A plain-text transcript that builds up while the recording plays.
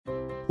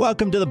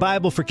Welcome to the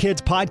Bible for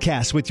Kids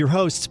podcast with your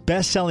hosts,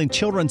 best-selling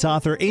children's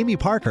author Amy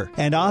Parker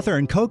and author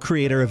and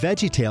co-creator of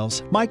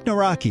VeggieTales, Mike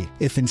Naraki.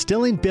 If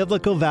instilling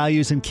biblical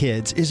values in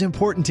kids is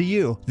important to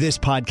you, this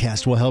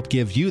podcast will help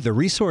give you the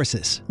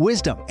resources,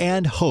 wisdom,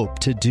 and hope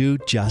to do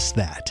just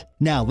that.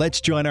 Now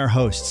let's join our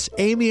hosts,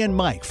 Amy and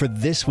Mike, for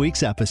this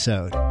week's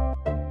episode.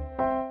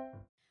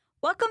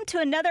 Welcome to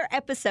another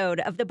episode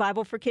of the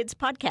Bible for Kids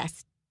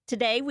podcast.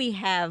 Today we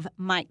have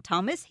Mike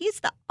Thomas. He's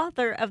the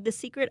author of The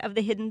Secret of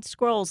the Hidden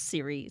Scrolls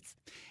series.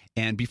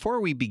 And before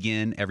we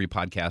begin every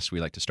podcast, we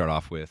like to start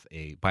off with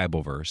a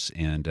Bible verse.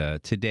 And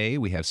today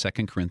we have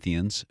 2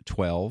 Corinthians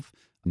 12,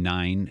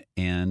 9,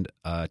 and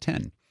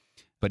 10.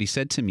 But he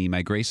said to me,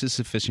 "My grace is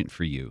sufficient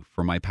for you,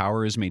 for my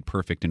power is made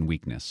perfect in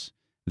weakness.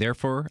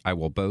 Therefore I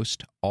will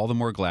boast all the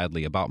more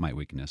gladly about my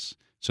weakness,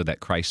 so that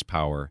Christ's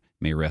power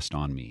may rest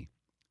on me.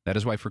 That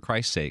is why, for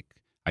Christ's sake,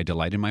 I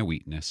delight in my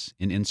weakness,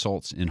 in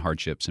insults, in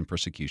hardships, in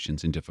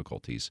persecutions, in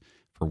difficulties.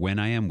 For when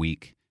I am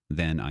weak,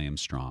 then I am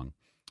strong."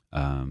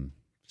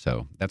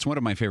 So that's one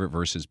of my favorite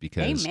verses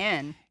because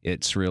Amen.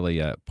 It's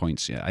really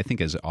points. I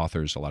think as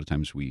authors, a lot of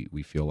times we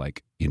feel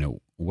like,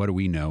 what do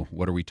we know?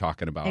 What are we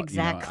talking about?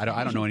 Exactly.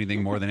 I don't know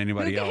anything more than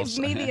anybody Who else.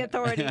 gave me the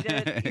authority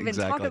to even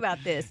talk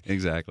about this?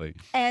 Exactly.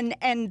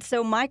 And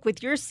so, Mike,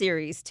 with your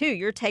series, too,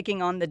 you're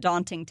taking on the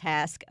daunting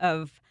task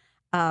of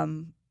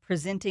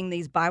presenting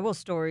these Bible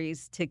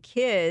stories to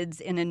kids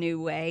in a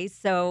new way.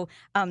 So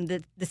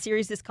the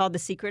series is called The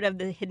Secret of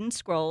the Hidden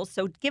Scrolls.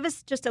 So give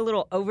us just a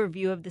little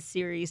overview of the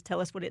series.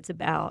 Tell us what it's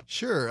about.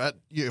 Sure.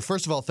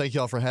 First of all, thank you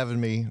all for having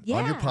me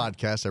on your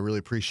podcast. I really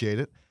appreciate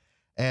it.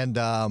 And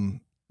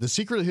The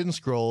Secret of the Hidden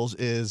Scrolls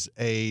is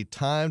a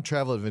time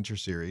travel adventure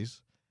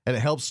series, and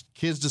it helps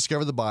kids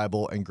discover the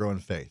Bible and grow in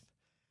faith.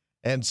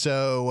 And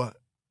so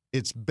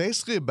it's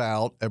basically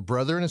about a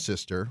brother and a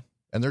sister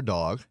and their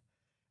dog.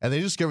 And they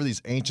discover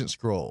these ancient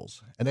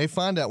scrolls. And they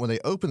find out when they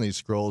open these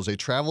scrolls, they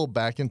travel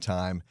back in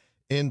time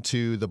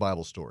into the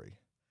Bible story.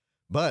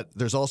 But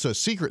there's also a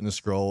secret in the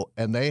scroll,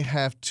 and they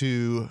have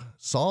to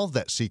solve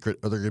that secret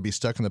or they're going to be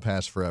stuck in the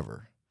past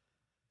forever.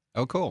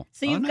 Oh, cool.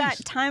 So you've nice.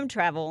 got time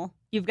travel.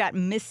 You've got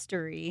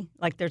mystery,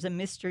 like there's a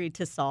mystery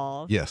to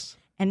solve. Yes.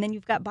 And then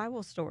you've got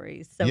Bible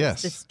stories. So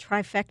Yes. it's this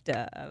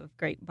trifecta of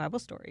great Bible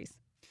stories.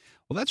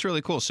 Well, that's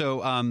really cool.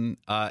 So,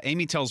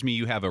 Amy tells me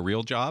you have a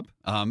real job,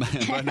 but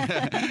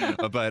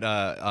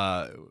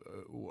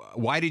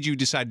why did you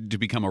decide to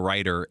become a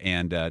writer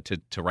and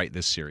to write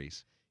this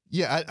series?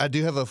 Yeah, I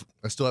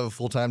still have a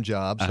full-time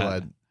job.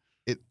 So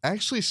it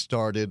actually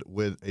started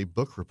with a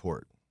book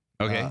report.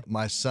 Okay.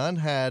 My son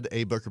had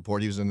a book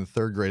report. He was in the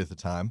third grade at the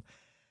time.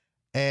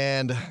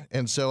 And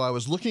so I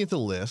was looking at the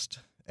list,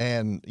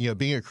 and,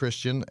 being a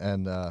Christian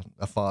and a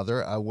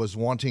father, I was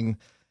wanting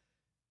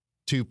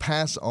to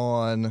pass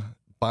on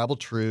Bible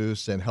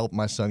truths and help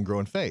my son grow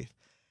in faith.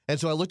 And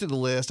so I looked at the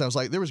list. I was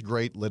like, there was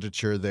great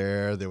literature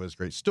there. There was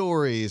great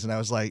stories. And I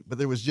was like, but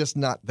there was just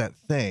not that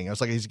thing. I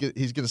was like, he's going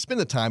to spend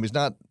the time. He's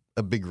not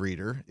a big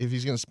reader. If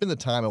he's going to spend the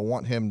time, I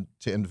want him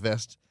to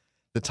invest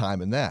the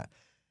time in that.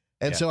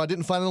 And so I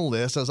didn't find it on the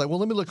list. I was like, well,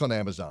 let me look on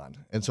Amazon.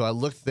 And so I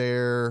looked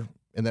there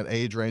in that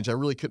age range. I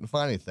really couldn't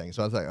find anything.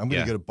 So I was like, I'm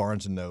going to go to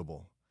Barnes &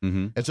 Noble.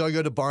 Mm-hmm. And so I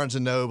go to Barnes &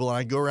 Noble, and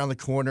I go around the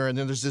corner, and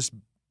then there's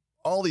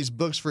all these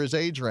books for his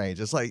age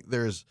range. It's like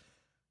there's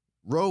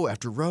row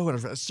after row,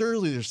 and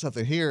certainly there's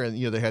something here. And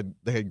they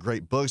had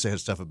great books. They had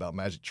stuff about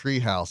magic tree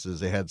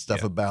houses. They had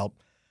stuff about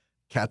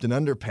Captain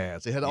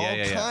Underpants. They had all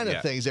kind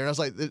of things there. And I was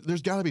like,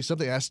 there's got to be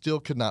something. I still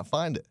could not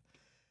find it.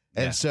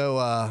 And so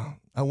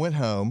I went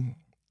home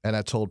and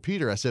I told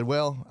Peter. I said,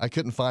 well, I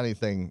couldn't find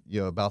anything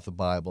about the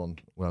Bible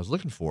and what I was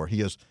looking for. He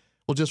goes,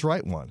 well, just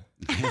write one.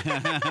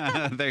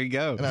 There you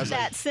go. And I was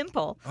That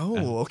simple.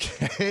 Oh,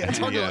 okay. It's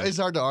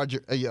hard to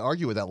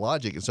argue with that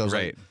logic. And so I was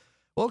like,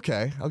 well,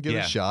 okay, I'll give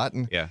it a shot.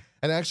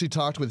 And I actually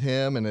talked with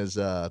him and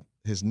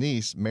his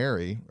niece,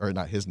 Mary, or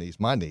not his niece,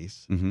 my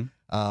niece. Mm-hmm.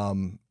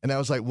 And I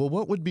was like, well,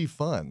 what would be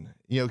fun?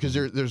 Because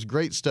there's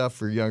great stuff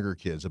for younger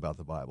kids about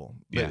the Bible.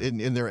 But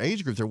in their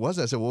age group, there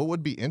wasn't. I said, well, what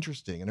would be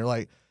interesting? And they're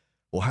like,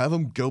 well, have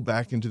them go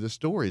back into the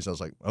stories. I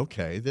was like,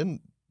 okay, then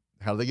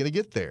how are they going to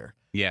get there?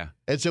 Yeah.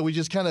 And so it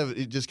just kind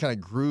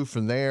of grew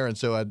from there. And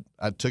so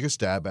I took a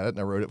stab at it and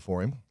I wrote it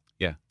for him.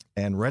 Yeah.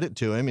 And read it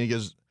to him. And he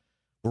goes,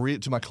 well, read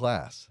it to my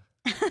class.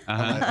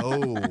 I'm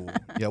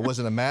like, I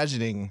wasn't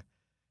imagining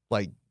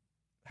like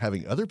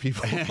having other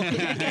people.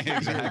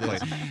 Exactly.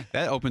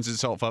 That opens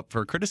itself up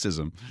for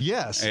criticism.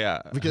 Yes.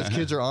 Yeah. Because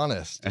kids are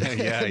honest.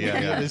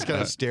 It's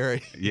kind of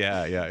scary.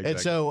 Yeah. Exactly. And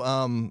so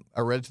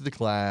I read it to the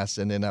class,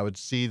 and then I would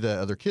see the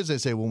other kids.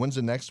 They'd say, well, when's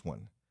the next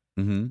one?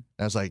 Mm-hmm. And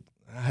I was like,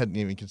 I hadn't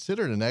even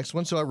considered the next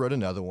one, so I wrote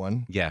another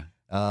one. Yeah.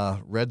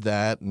 Read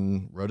that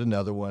and wrote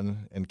another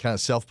one and kind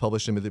of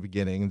self-published them at the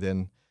beginning.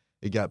 Then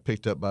it got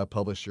picked up by a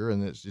publisher,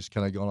 and it's just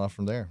kind of gone off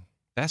from there.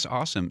 That's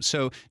awesome.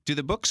 So, do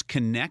the books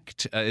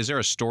connect? Is there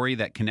a story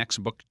that connects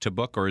book to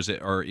book, or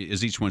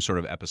is each one sort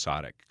of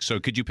episodic? So,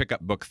 could you pick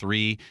up book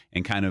 3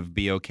 and kind of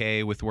be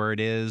okay with where it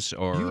is,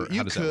 or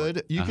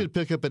you could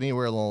pick up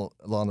anywhere along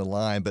the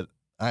line, but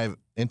I've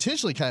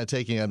intentionally kind of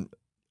taken them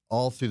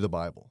all through the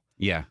Bible.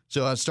 Yeah.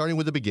 So I'm starting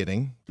with the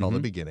beginning, called Mhm.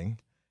 the beginning,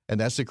 and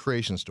that's the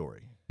creation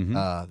story.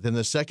 Mhm. Then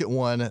the second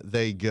one,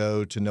 they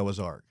go to Noah's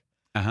Ark.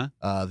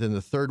 Uh-huh. Then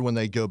the third one,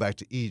 they go back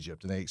to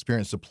Egypt and they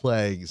experience the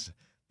plagues.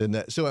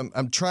 So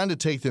I'm trying to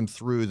take them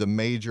through the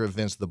major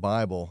events of the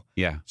Bible.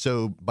 Yeah.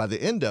 So by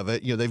the end of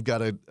it, they've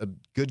got a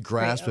good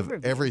grasp of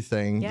overview.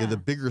 everything, Yeah. the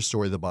bigger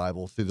story of the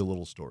Bible through the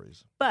little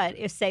stories. But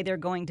if, say, they're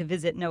going to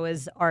visit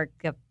Noah's Ark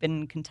up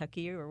in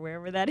Kentucky or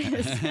wherever that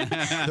is.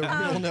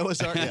 The real Noah's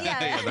Ark.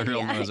 Yeah, the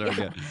real Noah's Ark,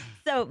 yeah.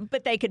 So,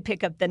 but they could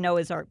pick up the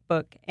Noah's Ark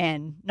book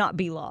and not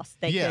be lost.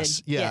 They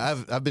Yes, could,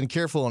 yeah. I've been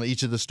careful on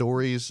each of the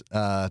stories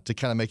to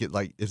kind of make it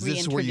like if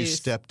this is where you Reintroduce.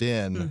 stepped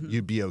in,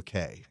 you'd be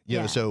okay.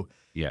 Yeah. So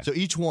Yeah. so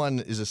each one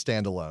is a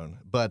standalone,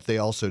 but they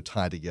also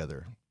tie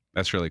together.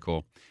 That's really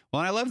cool.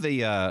 Well, and I love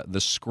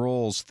the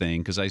scrolls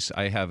thing because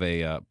I have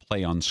a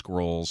play on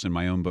scrolls in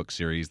my own book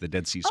series, the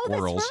Dead Sea Oh, that's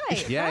Squirrels.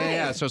 right,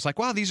 Yeah. right. So it's like,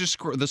 wow, these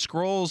are the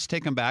scrolls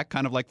take them back,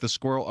 kind of like the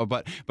squirrel.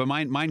 But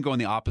mine go in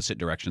the opposite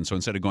direction. So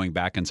instead of going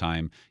back in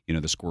time,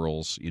 the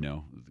squirrels,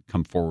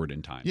 come forward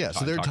in time. Yeah,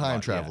 so they're Talk time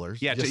about-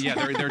 travelers. Yeah,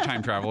 they're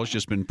time travelers,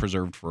 just been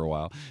preserved for a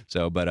while.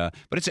 So, but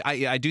it's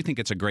I do think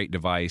it's a great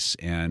device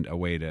and a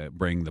way to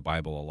bring the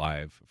Bible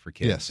alive for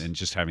kids, Yes. and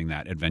just having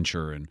that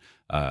adventure and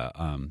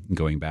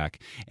going back.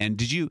 And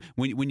did you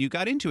when you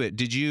got into it,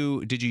 did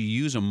you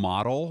use a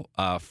model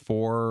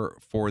for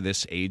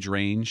this age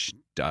range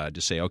to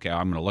say, okay,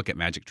 I'm going to look at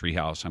Magic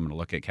Treehouse, I'm going to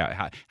look at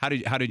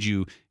how did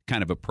you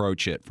kind of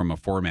approach it from a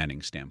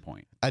formatting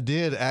standpoint? I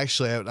did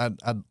actually. I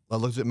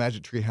looked at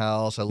Magic Tree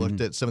House. I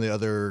looked at some of the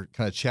other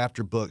kind of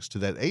chapter books to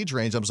that age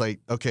range. I was like,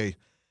 okay,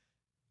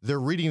 they're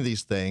reading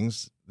these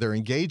things, they're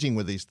engaging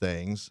with these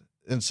things,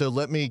 and so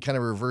let me kind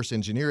of reverse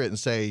engineer it and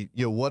say,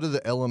 what are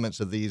the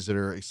elements of these that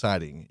are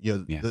exciting?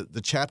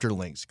 The chapter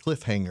links,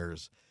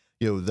 cliffhangers,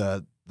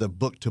 the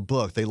book to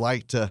book. They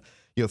like to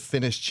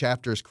finish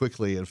chapters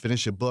quickly and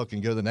finish a book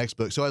and go to the next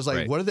book. So I was like,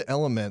 Right. what are the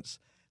elements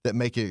that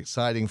make it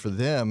exciting for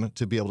them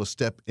to be able to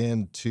step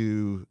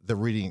into the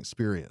reading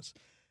experience?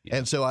 Yeah.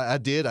 And so I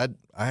did. I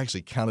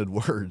actually counted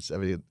words. I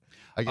mean,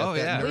 I got Oh, that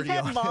yeah. nerdy We've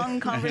had on. long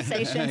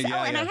conversations.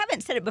 Yeah, and I yeah.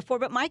 haven't said it before,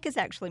 but Mike is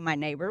actually my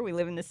neighbor. We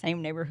live in the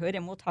same neighborhood,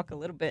 and we'll talk a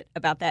little bit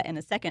about that in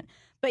a second.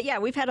 But yeah,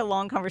 we've had a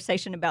long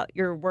conversation about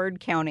your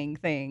word counting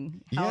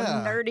thing. How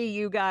Yeah, nerdy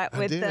you got I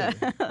with did.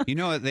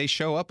 the. They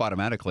show up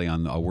automatically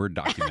on a Word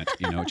document,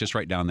 just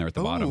right down there at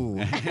the bottom.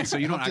 Ooh. So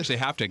you don't actually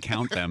have to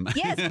count them.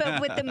 Yes,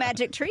 but with the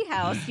Magic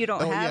Treehouse, you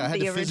don't Oh, yeah, I have had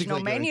the to original physically go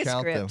and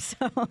count them.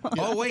 manuscript.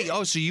 So. Oh wait!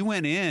 Oh, so you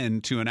went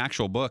into an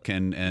actual book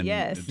and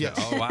Yes. Yes.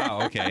 Oh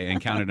wow! Okay,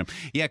 and counted them.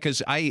 Yeah,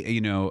 because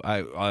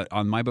I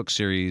on my book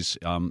series,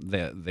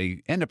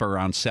 they end up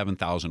around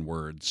 7,000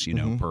 words,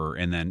 per,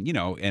 and then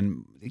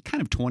and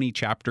kind of 20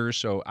 chapters.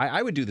 So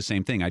I would do the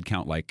same thing. I'd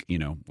count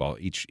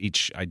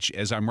each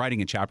as I'm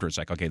writing a chapter, it's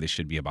like, okay, this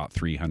should be about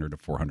 300 to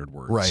 400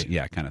 words, Right.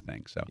 Yeah, kind of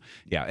thing. So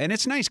yeah, and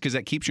it's nice because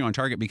that keeps you on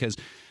target because.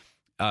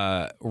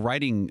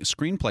 Writing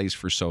screenplays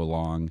for so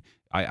long,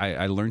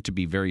 I learned to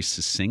be very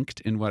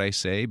succinct in what I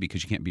say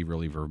because you can't be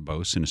really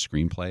verbose in a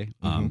screenplay.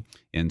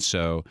 And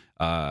so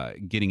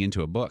getting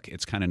into a book,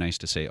 it's kind of nice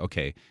to say,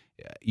 okay,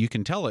 you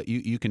can tell it.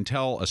 You can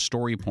tell a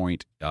story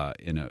point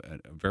in a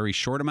very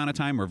short amount of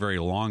time or a very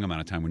long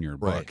amount of time when you're a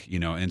book,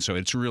 Right. And so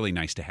it's really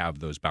nice to have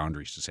those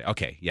boundaries to say,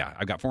 okay, yeah,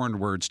 I've got 400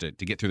 words to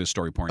get through this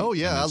story point. Oh,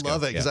 yeah, I Let's go.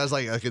 love it because Yeah. I was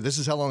like, okay, this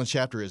is how long the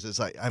chapter is. It's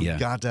like, I've Yeah.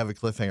 got to have a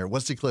cliffhanger.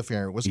 What's the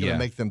cliffhanger? What's going to Yeah.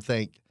 make them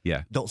think,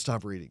 Yeah. don't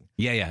stop reading?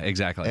 Yeah,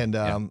 exactly. And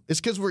Yeah.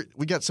 it's because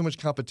we got so much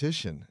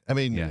competition. I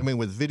mean, Yeah.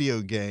 with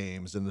video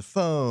games and the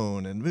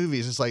phone and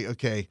movies, it's like,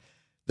 okay,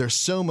 there's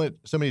so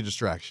many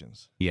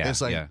distractions. Yeah,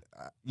 It's like,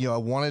 yeah. I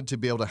wanted to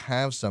be able to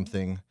have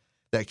something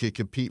that could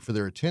compete for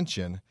their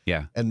attention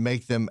Yeah. and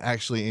make them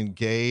actually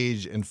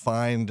engage and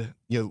find,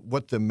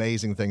 what the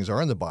amazing things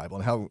are in the Bible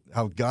and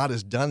how God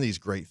has done these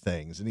great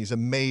things and these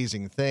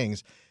amazing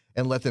things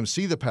and let them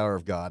see the power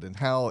of God and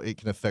how it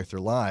can affect their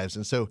lives.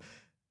 And so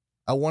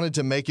I wanted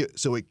to make it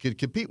so it could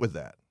compete with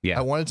that. Yeah.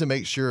 I wanted to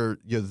make sure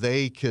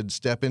they could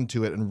step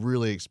into it and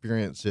really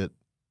experience it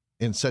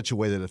in such a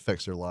way that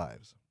affects their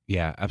lives.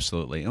 Yeah,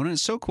 absolutely. And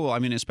it's so cool. I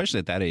mean, especially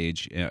at that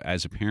age,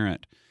 as a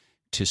parent,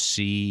 to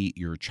see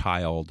your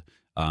child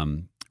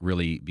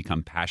really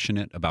become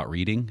passionate about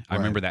reading. I Right.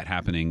 remember that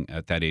happening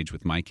at that age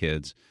with my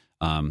kids,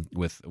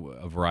 with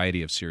a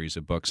variety of series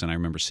of books. And I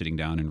remember sitting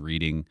down and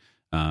reading.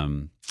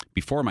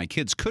 Before my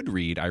kids could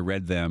read, I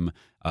read them,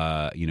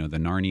 the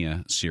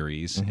Narnia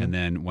series, and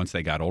then once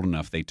they got old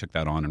enough, they took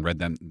that on and read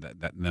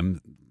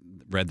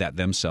read that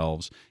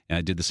themselves. And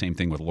I did the same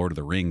thing with Lord of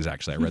the Rings.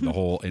 Actually, I read the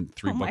whole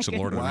three Oh, my books of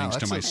Lord of the goodness. Rings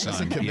to Wow, my that's a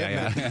son.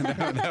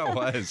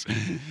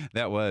 commitment.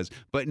 That was.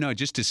 But no,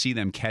 just to see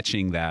them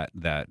catching that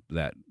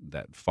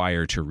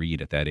fire to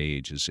read at that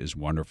age is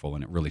wonderful,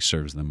 and it really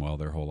serves them well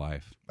their whole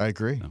life. I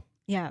agree. So.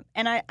 Yeah,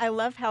 and I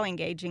love how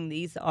engaging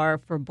these are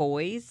for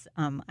boys.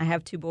 I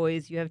have two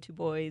boys. You have two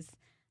boys.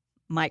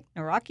 Mike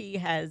Naraki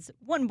has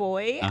one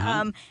boy.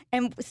 Uh-huh.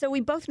 And so we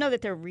both know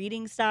that their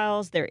reading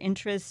styles, their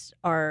interests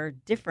are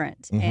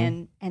different.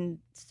 Mm-hmm. And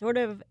sort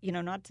of,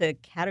 not to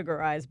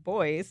categorize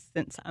boys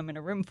since I'm in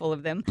a room full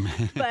of them,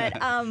 but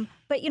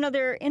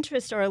their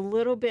interests are a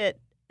little bit,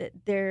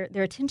 their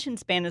attention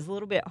span is a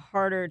little bit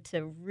harder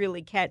to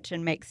really catch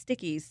and make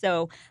sticky.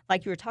 So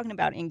like you were talking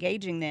about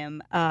engaging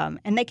them,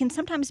 and they can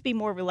sometimes be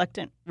more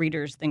reluctant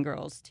readers than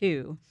girls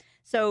too.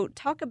 So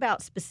talk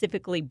about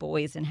specifically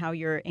boys and how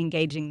you're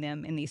engaging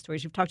them in these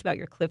stories. You've talked about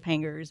your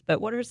cliffhangers,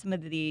 but what are some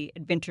of the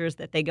adventures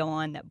that they go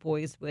on that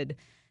boys would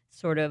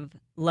sort of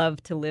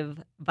love to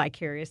live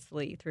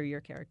vicariously through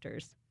your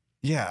characters?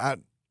 Yeah,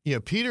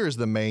 Peter is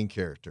the main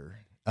character.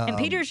 And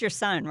Peter's your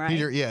son, right?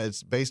 Peter, yeah,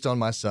 it's based on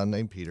my son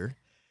named Peter.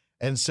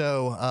 And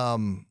so,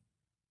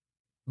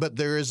 but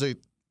there is a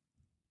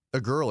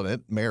girl in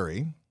it,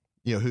 Mary,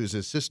 who's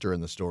his sister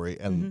in the story,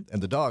 and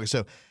the dog.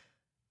 So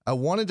I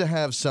wanted to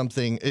have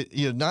something,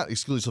 not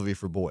exclusively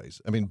for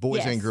boys. I mean,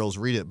 boys and girls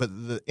read it. But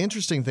the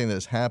interesting thing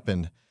that's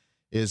happened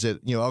is that,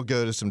 I'll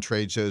go to some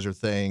trade shows or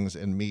things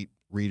and meet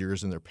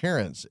readers and their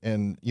parents.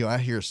 And, I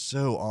hear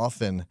so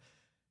often,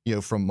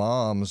 from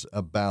moms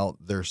about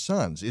their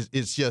sons.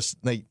 It's just,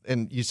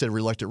 and you said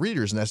reluctant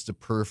readers, and that's the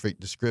perfect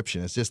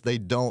description. It's just they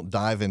don't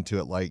dive into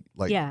it like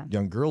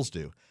young girls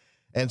do.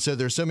 And so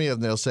there's so many of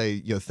them that'll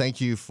say,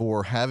 thank you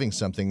for having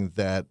something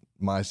that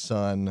my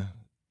son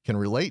can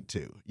relate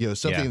to,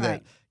 something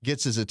that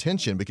gets his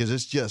attention, because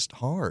it's just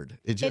hard.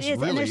 It just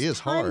really is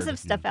hard. There's tons of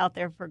stuff out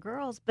there for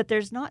girls, but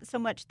there's not so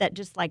much that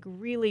just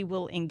really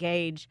will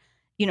engage,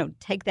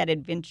 take that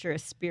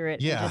adventurous spirit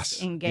and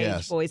just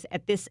engage boys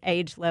at this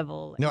age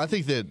level. No, I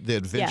think that the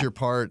adventure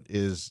part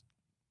is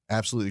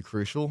absolutely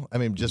crucial. I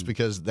mean, just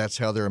because that's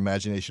how their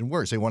imagination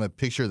works. They want to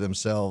picture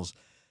themselves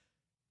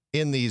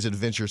in these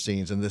adventure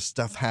scenes and this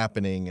stuff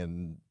happening,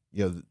 and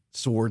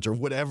swords or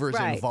whatever is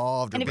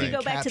involved. And if you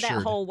go back to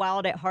that whole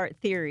wild at heart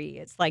theory,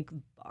 it's like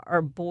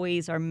our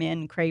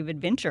men crave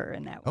adventure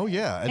in that way. Oh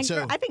yeah, and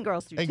I think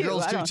girls do too. And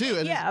girls do too.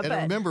 And, but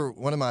I remember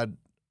one of my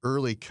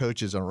early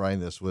coaches on writing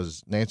this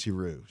was Nancy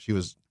Rue. She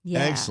was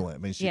excellent. I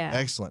mean, she's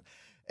excellent.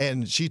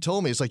 And she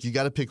told me, it's like, you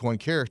got to pick one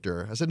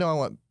character. I said, no, I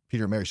want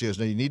Peter and Mary. She goes,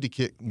 no, you need to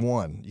pick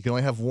one. You can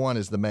only have one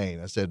as the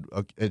main. I said,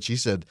 okay. And she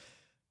said,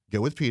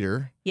 go with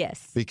Peter.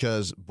 Yes.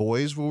 Because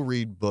boys will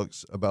read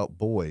books about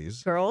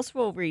boys. Girls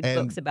will read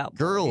books about boys.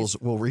 Girls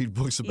will read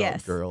books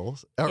about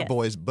girls or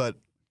boys, but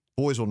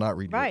boys will not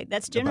read Right.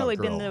 That's generally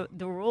been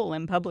the rule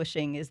in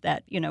publishing, is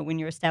that, when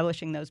you're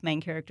establishing those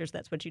main characters,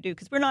 that's what you do.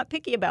 Because we're not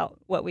picky about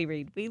what we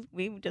read.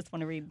 We just want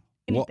to read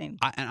anything.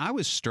 Well, I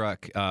was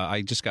struck.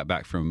 I just got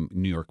back from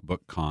New York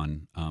Book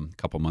Con a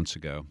couple months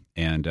ago,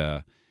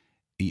 and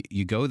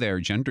you go there,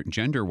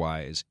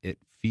 gender-wise, it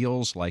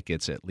feels like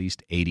it's at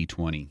least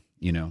 80-20.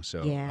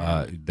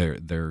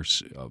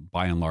 There's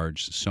by and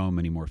large so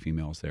many more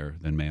females there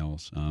than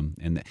males,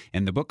 and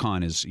the book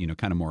con is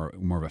kind of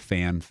more of a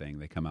fan thing.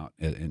 They come out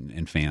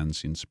and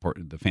fans and support,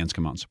 the fans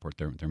come out and support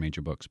their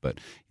major books, but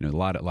a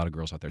lot of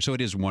girls out there. So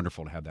it is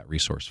wonderful to have that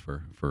resource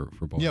for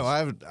boys.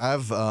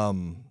 I've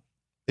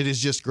it is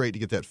just great to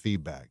get that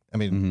feedback. I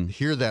mean,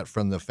 hear that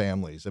from the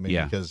families. I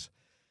mean, because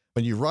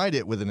when you write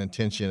it with an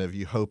intention of,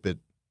 you hope it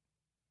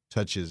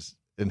touches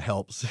and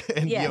helps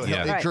and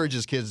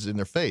encourages kids in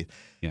their faith.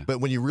 Yeah. But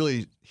when you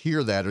really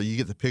hear that, or you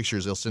get the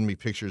pictures, they'll send me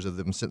pictures of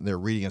them sitting there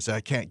reading and say, I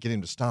can't get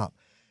him to stop.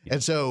 Yeah.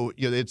 And so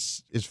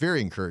it's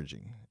very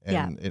encouraging,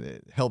 and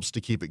it helps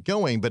to keep it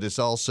going, but it's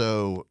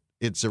also,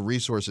 it's a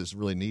resource that's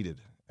really needed.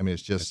 I mean,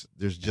 it's just,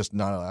 there's just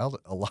not a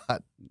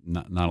lot.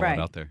 Not a lot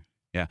out there.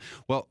 Yeah.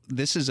 Well,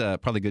 this is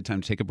probably a good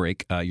time to take a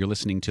break. You're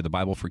listening to the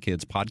Bible for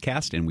Kids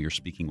podcast, and we are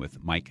speaking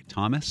with Mike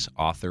Thomas,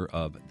 author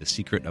of The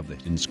Secret of the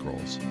Hidden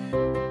Scrolls.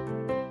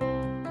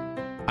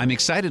 I'm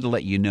excited to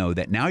let you know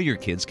that now your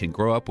kids can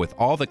grow up with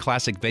all the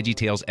classic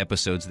VeggieTales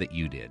episodes that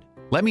you did.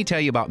 Let me tell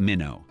you about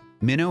Minnow.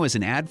 Minnow is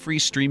an ad-free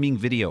streaming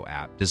video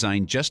app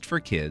designed just for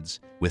kids,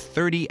 with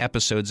 30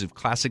 episodes of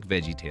classic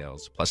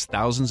VeggieTales, plus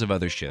thousands of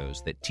other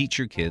shows that teach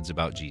your kids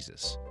about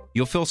Jesus.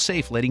 You'll feel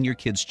safe letting your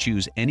kids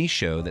choose any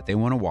show that they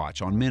want to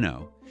watch on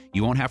Minnow.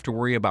 You won't have to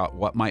worry about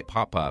what might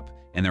pop up,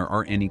 and there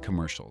aren't any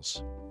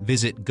commercials.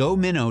 Visit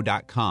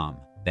gominnow.com.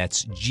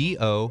 That's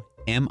GOMINNO.com.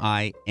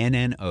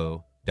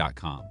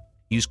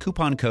 Use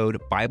coupon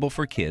code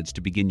BibleForKids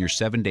to begin your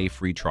 7-day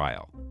free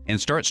trial,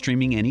 and start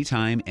streaming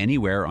anytime,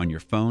 anywhere on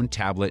your phone,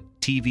 tablet,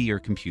 TV, or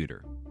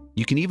computer.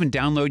 You can even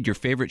download your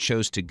favorite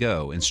shows to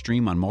go and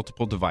stream on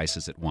multiple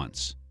devices at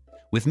once.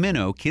 With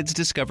Minnow, kids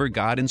discover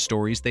God in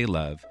stories they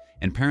love,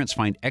 and parents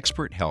find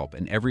expert help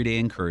and everyday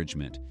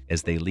encouragement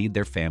as they lead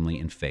their family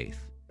in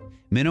faith.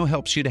 Minnow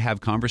helps you to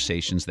have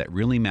conversations that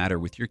really matter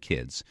with your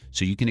kids,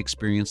 so you can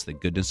experience the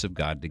goodness of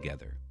God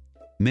together.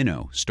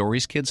 Minnow,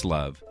 stories kids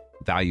love,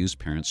 values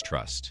parents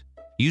trust.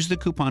 Use the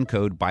coupon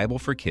code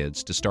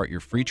BibleForKids to start your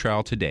free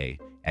trial today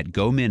at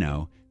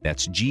GoMinnow,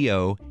 that's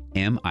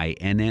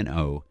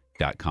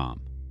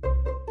GOMINNO.com.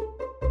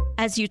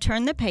 As you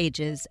turn the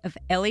pages of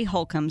Ellie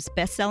Holcomb's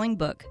best-selling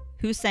book,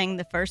 Who Sang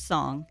the First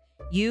Song,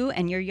 You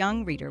and your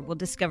young reader will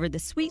discover the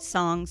sweet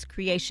songs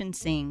creation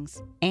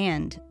sings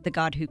and the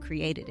God who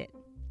created it.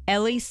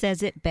 Ellie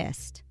says it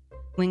best.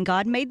 When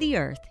God made the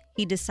earth,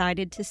 he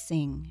decided to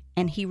sing,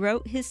 and he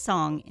wrote his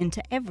song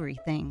into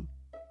everything.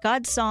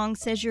 God's song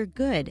says you're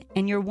good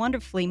and you're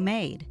wonderfully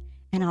made,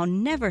 and I'll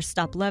never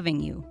stop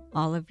loving you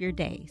all of your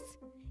days.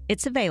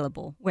 It's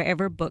available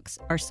wherever books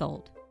are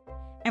sold.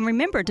 And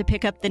remember to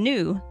pick up the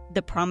new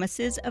The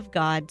Promises of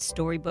God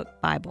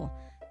Storybook Bible,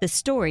 the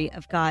story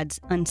of God's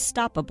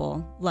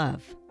unstoppable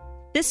love.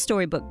 This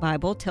storybook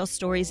Bible tells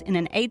stories in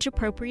an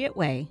age-appropriate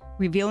way,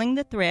 revealing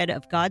the thread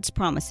of God's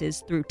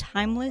promises through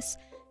timeless,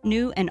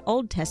 New and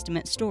Old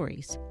Testament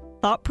stories.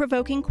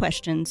 Thought-provoking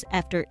questions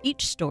after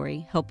each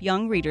story help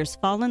young readers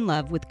fall in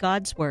love with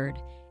God's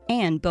Word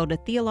and build a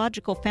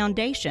theological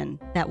foundation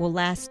that will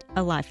last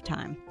a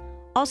lifetime.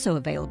 Also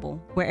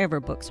available wherever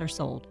books are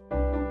sold.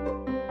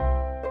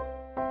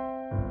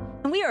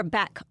 And we are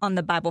back on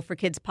the Bible for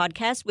Kids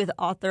podcast with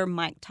author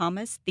Mike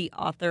Thomas, the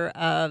author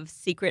of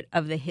Secret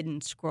of the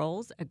Hidden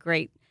Scrolls, a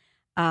great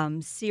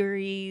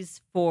series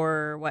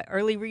for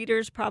early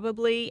readers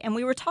probably. And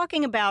we were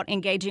talking about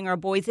engaging our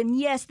boys. And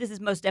yes, this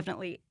is most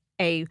definitely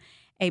a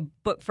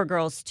book for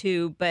girls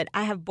too. But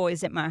I have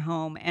boys at my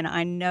home, and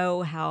I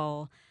know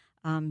how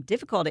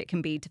difficult it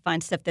can be to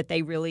find stuff that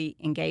they really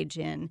engage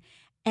in.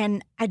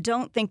 And I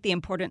don't think the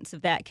importance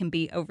of that can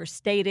be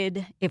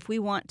overstated if we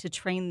want to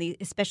train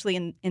especially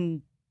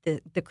in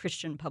the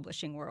Christian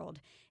publishing world.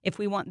 If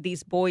we want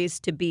these boys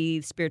to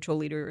be spiritual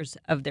leaders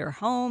of their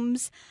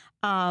homes,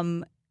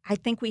 I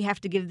think we have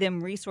to give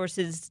them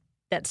resources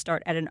that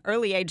start at an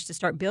early age to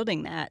start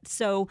building that.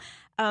 So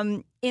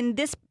in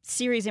this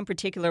series in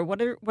particular,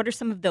 what are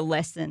some of the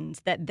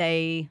lessons that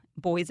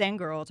boys and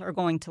girls, are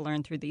going to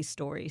learn through these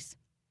stories?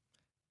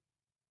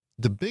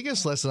 The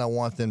biggest lesson I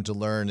want them to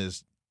learn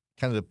is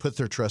kind of to put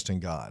their trust in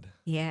God.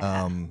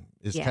 Yeah.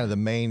 Is kind of the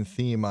main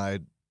theme I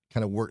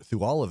kind of work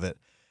through all of it.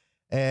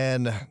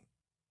 And I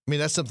mean,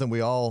 that's something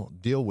we all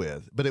deal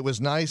with. But it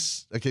was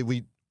nice. Okay,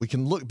 we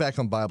can look back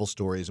on Bible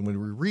stories, and when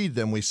we read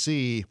them, we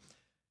see,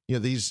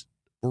 these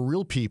were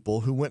real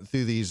people who went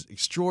through these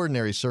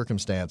extraordinary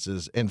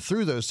circumstances. And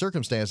through those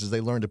circumstances,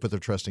 they learned to put their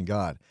trust in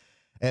God.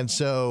 And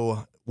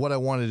so what I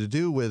wanted to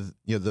do with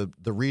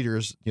the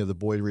readers, the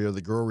boy reader,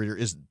 the girl reader,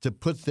 is to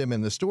put them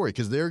in the story,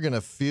 because they're going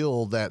to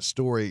feel that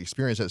story,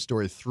 experience that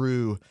story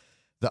through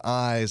the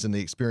eyes and the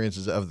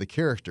experiences of the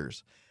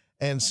characters.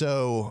 And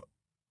so,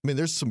 I mean,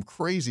 there's some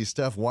crazy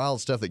stuff,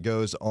 wild stuff that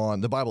goes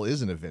on. The Bible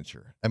is an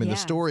adventure. I mean, the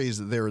stories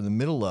that they're in the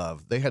middle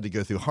of, they had to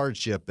go through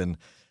hardship and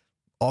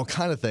all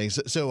kind of things.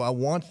 So I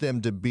want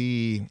them to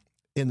be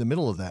in the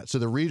middle of that. So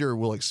the reader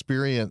will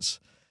experience,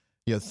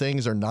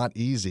 things are not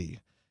easy.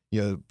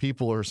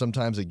 People are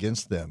sometimes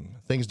against them.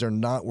 Things are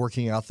not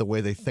working out the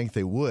way they think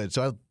they would.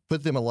 So I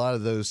put them in a lot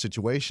of those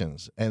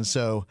situations. And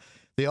so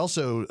they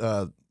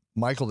also,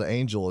 Michael the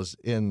angel is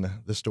in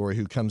the story,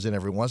 who comes in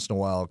every once in a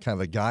while, kind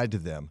of a guide to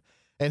them.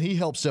 And he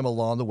helps them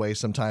along the way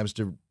sometimes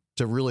to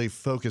really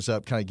focus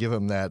up, kind of give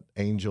them that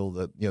angel,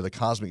 the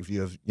cosmic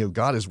view of,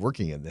 God is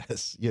working in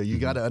this. You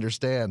got to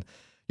understand,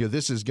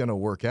 this is going to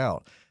work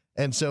out.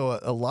 And so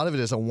a lot of it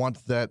is I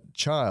want that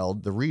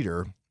child, the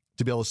reader,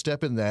 to be able to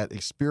step in that,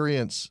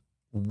 experience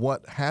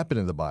what happened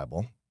in the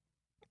Bible,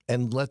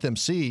 and let them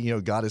see,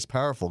 God is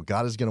powerful.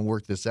 God is going to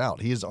work this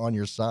out. He is on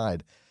your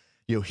side.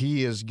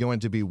 He is going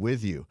to be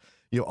with you.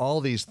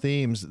 All these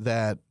themes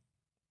that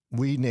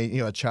we need,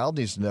 a child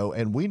needs to know,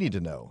 and we need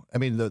to know. I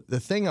mean, the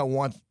thing I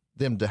want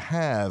them to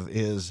have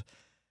is,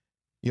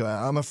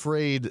 I'm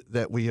afraid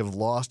that we have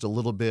lost a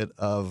little bit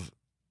of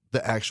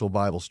the actual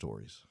Bible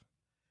stories.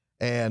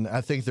 And I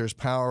think there's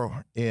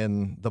power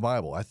in the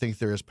Bible. I think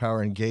there is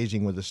power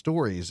engaging with the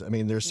stories. I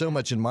mean, there's so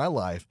much in my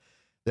life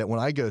that when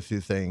I go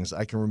through things,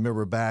 I can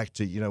remember back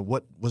to,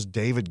 what was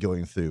David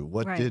going through?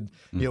 What did,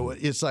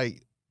 it's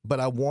like, but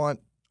I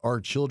want our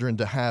children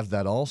to have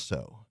that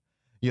also.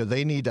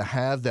 They need to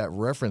have that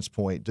reference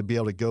point to be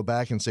able to go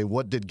back and say,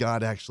 what did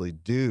God actually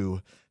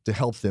do to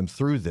help them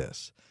through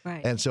this?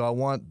 Right. And so I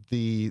want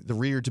the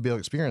reader to be able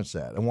to experience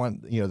that. I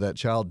want, that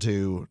child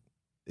to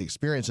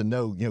experience and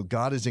know,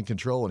 God is in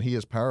control, and he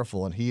is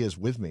powerful, and he is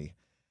with me.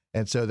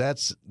 And so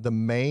that's the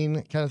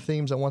main kind of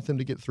themes I want them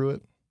to get through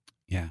it.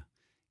 Yeah.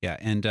 Yeah.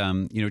 And,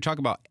 talk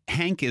about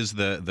Hank is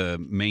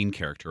the main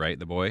character, right?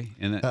 The boy?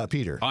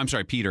 Peter. Oh, I'm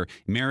sorry, Peter.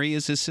 Mary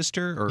is his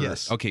sister? Or?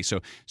 Yes. Okay.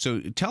 So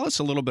tell us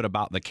a little bit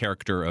about the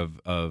character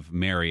of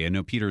Mary. I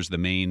know Peter's the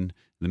main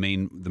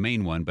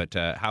one, but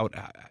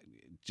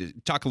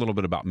talk a little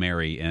bit about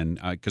Mary, and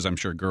because I'm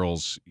sure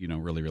girls,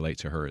 really relate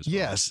to her as well.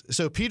 Yes.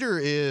 So Peter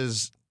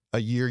is a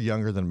year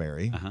younger than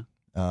Mary.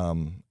 Uh-huh.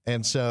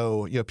 And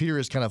so, Peter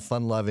is kind of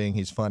fun-loving.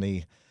 He's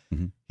funny.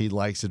 Mm-hmm. He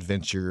likes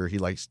adventure. He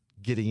likes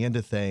getting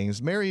into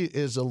things. Mary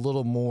is a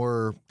little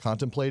more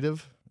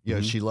contemplative.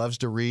 She loves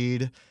to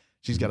read.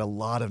 She's got a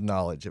lot of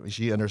knowledge. I mean,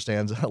 she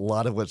understands a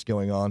lot of what's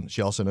going on.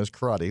 She also knows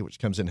karate, which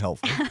comes in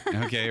helpful.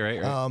 Okay,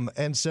 right.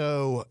 And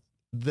so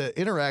the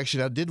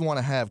interaction, I did want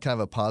to have kind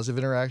of a positive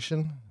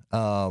interaction.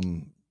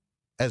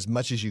 And as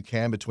much as you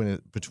can between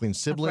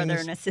siblings, a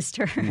brother and a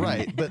sister.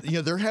 right? But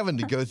they're having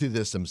to go through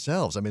this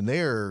themselves. I mean,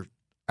 they're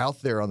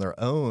out there on their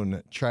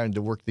own trying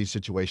to work these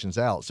situations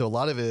out. So a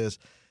lot of it is,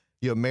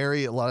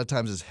 Mary a lot of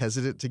times is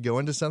hesitant to go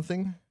into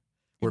something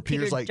where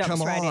Peter Peter's like, jumps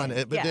 "Come right on,"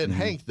 in. but then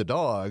Hank the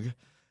dog,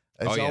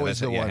 it's always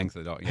the one. Hank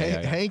the dog.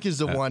 Hank is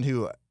the one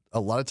who a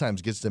lot of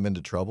times gets them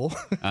into trouble.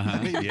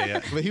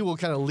 But he will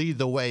kind of lead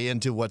the way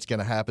into what's going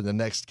to happen, the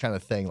next kind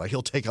of thing. Like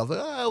he'll take off,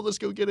 let's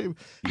go get him.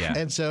 Yeah.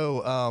 And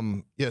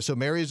so, so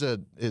Mary's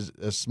is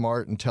a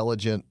smart,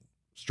 intelligent,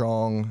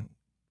 strong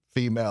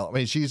female.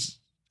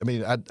 I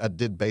mean, I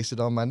did base it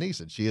on my niece,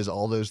 and she is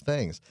all those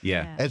things.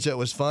 Yeah. And so it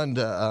was fun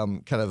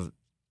to kind of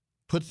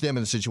put them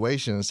in a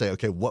situation and say,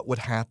 okay, what would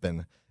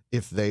happen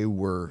if they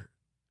were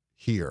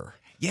here?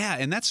 Yeah,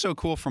 and that's so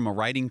cool from a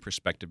writing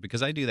perspective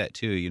because I do that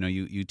too.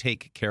 You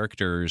take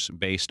characters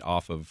based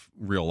off of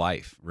real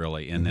life,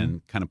 really, and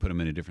then kind of put them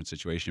in a different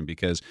situation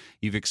because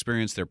you've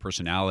experienced their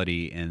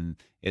personality, and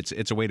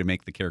it's a way to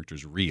make the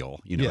characters real.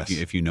 Yes.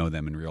 if you know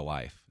them in real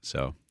life.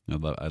 So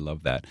I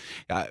love that.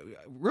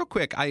 Real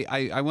quick,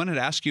 I wanted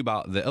to ask you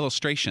about the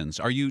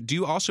illustrations. Do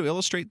you also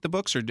illustrate the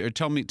books, or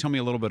tell me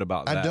a little bit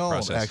about that I don't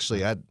process?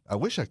 Actually. I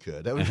wish I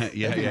could. That would that'd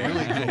be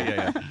really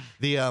cool.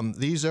 Yeah.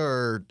 These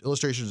are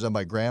illustrations done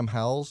by Graham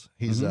Howells.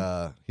 He's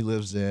he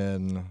lives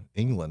in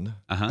England,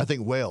 I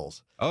think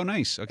Wales. Oh,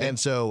 nice. Okay. And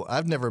so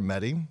I've never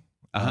met him.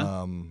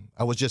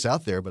 I was just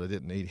out there, but I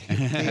didn't need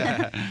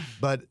him.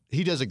 But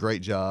he does a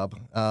great job.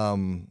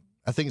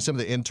 I think some of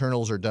the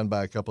internals are done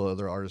by a couple of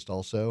other artists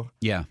also.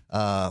 Yeah.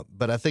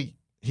 But I think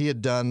he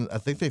had done, I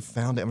think they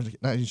found him. I'm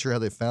not even sure how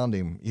they found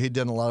him. He had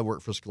done a lot of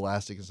work for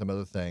Scholastic and some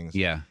other things.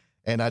 Yeah.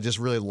 And I just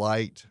really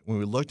liked, when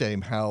we looked at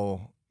him,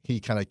 how he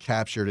kind of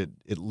captured it.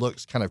 It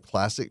looks kind of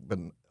classic, but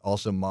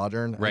also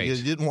modern. Right.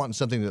 He didn't want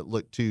something that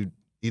looked too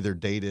either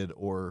dated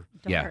or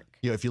Dark.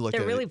 if you look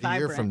They're at really it a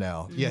year vibrant. from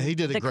now. Yeah, he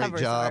did a The great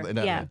covers job. are,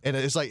 And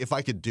it's like, if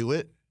I could do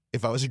it,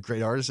 if I was a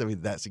great artist,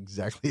 that's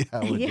exactly how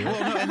I would do it.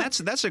 Well, no, and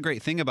that's a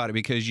great thing about it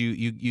because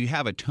you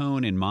have a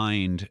tone in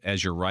mind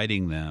as you're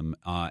writing them,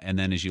 and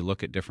then as you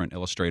look at different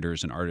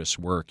illustrators and artists'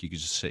 work, you can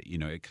just say,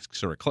 it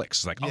sort of clicks.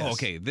 It's like, oh,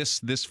 okay,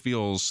 this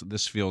feels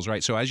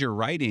right. So as you're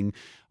writing,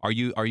 are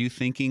you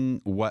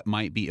thinking what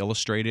might be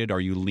illustrated? Are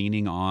you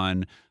leaning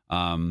on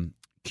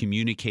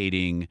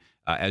communicating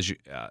as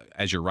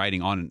you're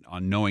writing on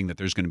knowing that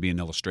there's going to be an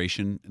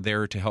illustration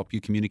there to help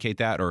you communicate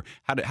that, or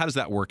how does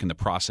that work in the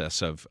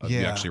process of you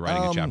actually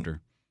writing a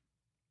chapter?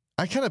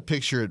 I kind of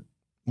picture it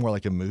more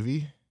like a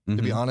movie, to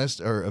be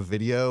honest, or a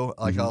video.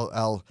 Like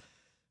I'll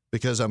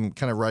because I'm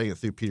kind of writing it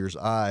through Peter's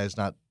eyes,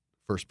 not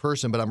first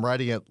person, but I'm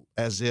writing it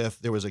as if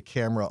there was a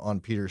camera on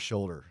Peter's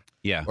shoulder.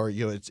 Yeah, or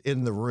it's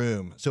in the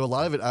room. So a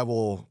lot of it I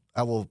will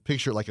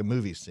picture it like a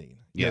movie scene.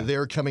 Yeah,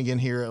 they're coming in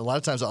here. A lot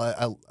of times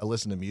I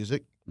listen to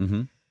music.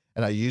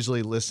 And I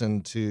usually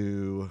listen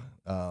to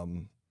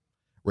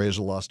Raiders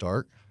of the Lost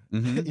Ark.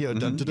 Dun,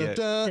 dun, dun,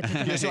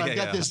 dun. So I've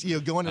got this,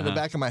 going in the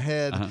back of my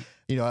head.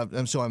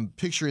 So I'm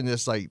picturing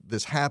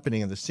this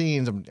happening in the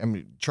scenes.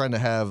 I'm trying to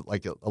have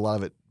like a lot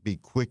of it be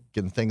quick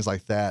and things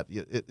like that.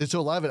 So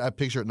a lot of it, I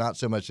picture it not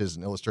so much as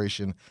an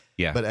illustration,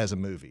 but as a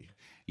movie.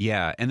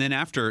 Yeah, and then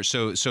after,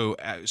 so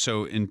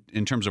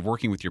in terms of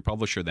working with your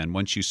publisher, then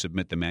once you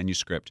submit the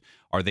manuscript,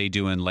 are they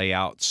doing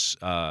layouts?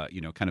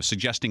 Kind of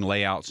suggesting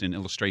layouts and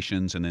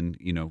illustrations, and then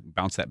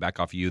bounce that back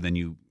off of you. Then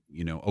you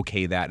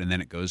okay that, and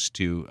then it goes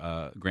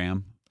to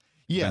Graham.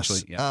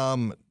 Yes. Yeah.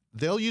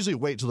 They'll usually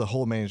wait till the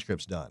whole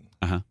manuscript's done.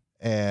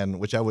 And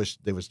which I wish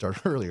they would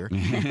start earlier.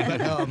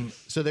 But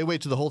so they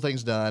wait till the whole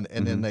thing's done,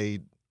 and then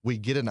we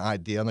get an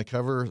idea on the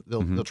cover.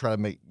 They'll try to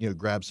make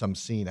grab some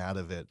scene out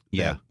of it.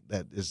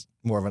 That is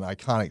more of an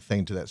iconic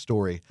thing to that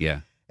story.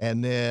 Yeah.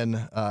 And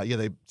then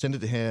they send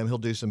it to him. He'll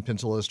do some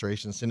pencil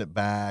illustrations, send it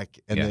back,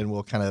 and then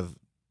we'll kind of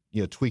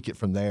tweak it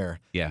from there.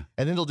 Yeah.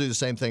 And then they'll do the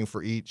same thing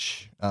for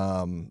each.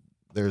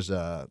 There's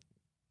I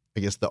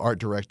guess the art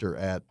director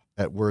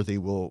at Worthy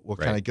will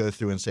kind of go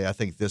through and say, I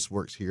think this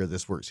works here,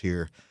 this works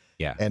here.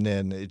 Yeah. And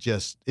then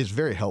it's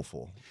very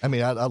helpful. I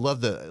mean, I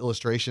love the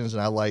illustrations,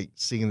 and I like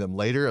seeing them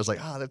later. I was like,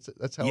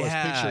 that's how I was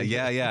picturing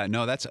it. Yeah.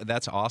 No,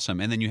 that's awesome.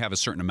 And then you have a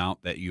certain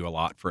amount that you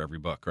allot for every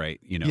book, right?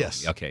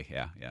 Yes. Okay.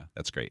 Yeah.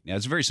 That's great. Yeah,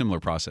 it's a very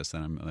similar process that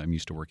I'm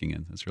used to working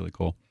in. That's really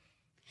cool.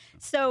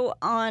 So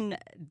on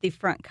the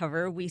front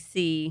cover, we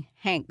see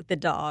Hank the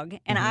dog.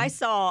 And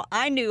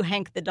I knew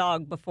Hank the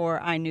dog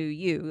before I knew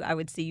you. I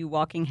would see you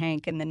walking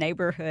Hank in the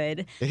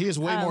neighborhood. He is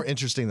way more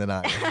interesting than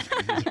I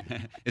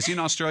am. Is he an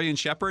Australian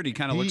Shepherd? He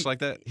kind of looks like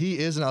that? He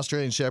is an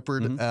Australian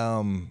Shepherd.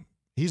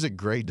 He's a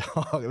great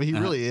dog. I mean, he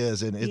really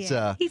is. And it's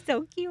he's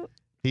so cute.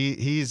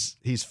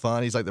 He's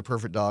fun. He's like the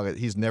perfect dog.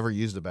 He's never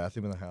used the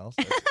bathroom in the house.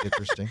 That's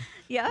interesting.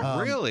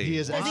 Yeah. Really? He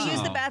is. Does he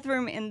use the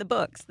bathroom in the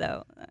books,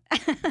 though?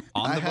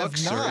 On the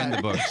books or in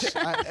the books?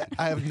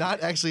 I have not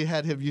actually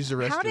had him use the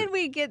restroom. How did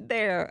we get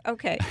there?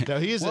 Okay. No,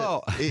 he's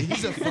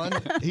a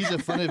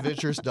fun,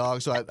 adventurous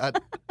dog. So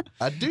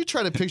I do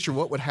try to picture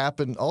what would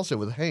happen also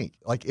with Hank,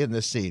 like in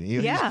this scene.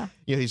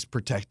 He's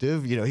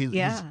protective.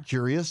 He's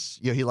curious.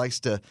 He likes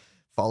to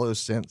follow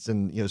sense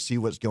and, see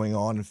what's going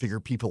on and figure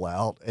people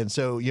out. And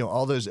so,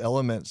 all those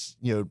elements,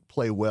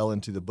 play well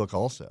into the book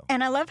also.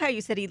 And I love how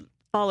you said he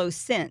follows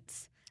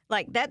sense.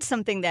 Like, that's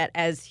something that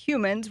as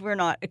humans, we're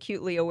not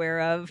acutely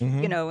aware of,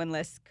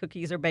 unless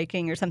cookies are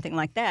baking or something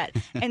like that.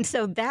 And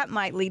so that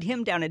might lead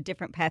him down a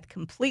different path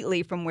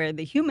completely from where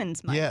the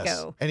humans might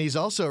go. And he's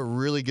also a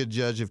really good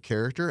judge of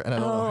character. And I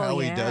don't know how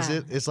he does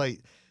it. It's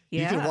like,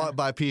 you can walk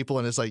by people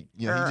and it's like,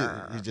 he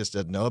just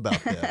doesn't know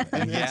about them.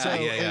 And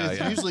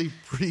it's usually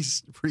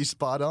pretty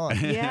spot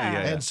on.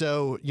 And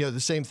so, the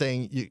same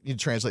thing you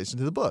translates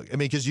into the book. I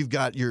mean, because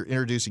you're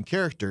introducing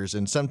characters,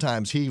 and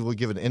sometimes he will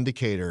give an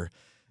indicator,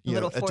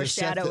 to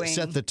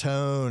set the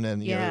tone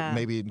and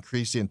maybe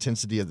increase the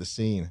intensity of the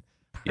scene.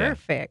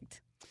 Perfect.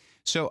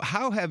 So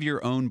how have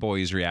your own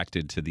boys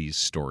reacted to these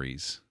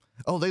stories?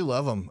 Oh, they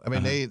love them. I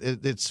mean,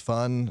 it's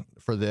fun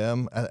for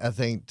them. I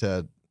think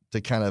to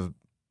kind of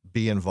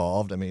be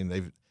involved. I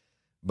mean,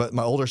 but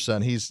my older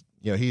son, he's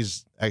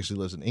actually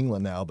lives in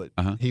England now, but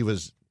he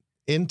was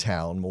in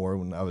town more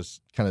when I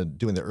was kind of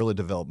doing the early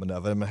development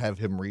of it. I'm gonna have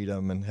him read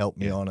them and help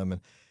me on them,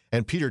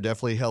 and Peter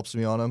definitely helps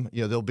me on them.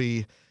 There'll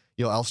be,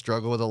 I'll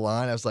struggle with a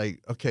line. I was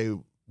like, okay,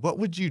 what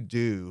would you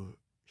do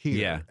here?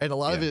 Yeah. And a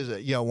lot of it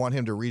is, I want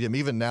him to read them.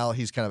 Even now,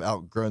 he's kind of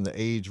outgrown the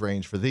age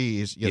range for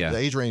these. The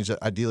age range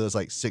ideally is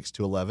like 6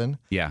 to 11.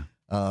 Yeah.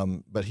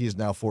 But he's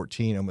now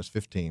 14, almost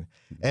 15.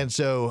 And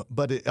so,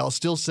 I'll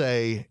still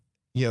say,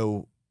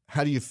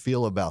 how do you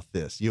feel about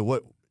this?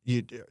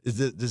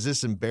 Does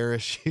this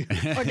embarrass you?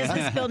 Or does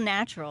this feel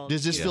natural?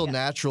 Does this feel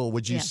natural?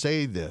 Would you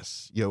say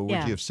this? Would you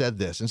have said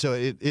this? And so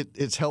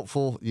it's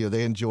helpful.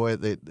 They enjoy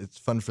it. It's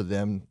fun for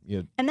them.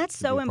 And that's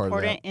so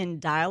important in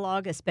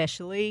dialogue,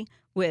 especially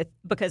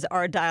because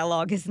our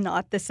dialogue is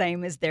not the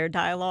same as their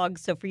dialogue.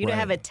 So for you to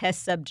have a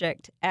test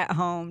subject at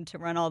home to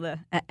run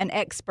an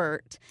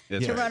expert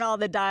to run all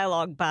the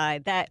dialogue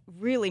by, that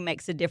really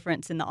makes a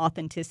difference in the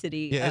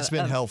authenticity. Yeah, it's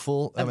been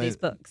helpful. Of these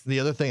books. The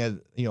other thing,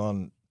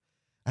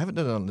 I haven't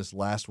done it on this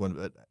last one,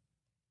 but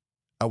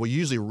I will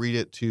usually read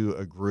it to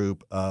a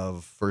group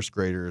of first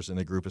graders and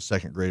a group of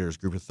second graders, a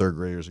group of third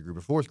graders, a group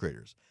of fourth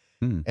graders.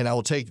 And I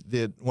will take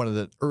one of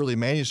the early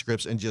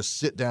manuscripts and just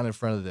sit down in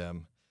front of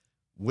them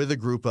with a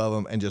group of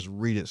them and just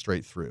read it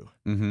straight through.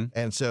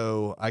 And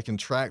so I can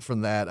track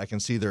from that. I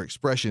can see their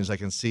expressions. I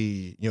can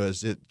see,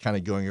 is it kind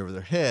of going over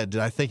their head?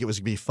 Did I think it was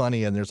going to be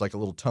funny? And there's like a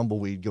little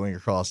tumbleweed going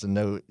across and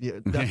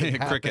nothing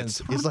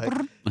crickets. It's like,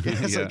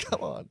 like,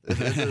 come on.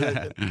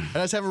 And I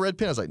just have a red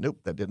pen. I was like, nope,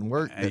 that didn't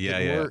work. That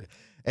didn't work.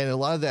 And a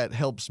lot of that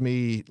helps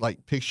me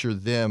like picture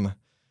them,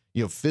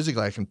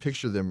 physically. I can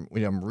picture them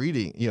when I'm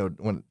reading,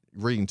 when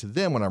reading to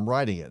them when I'm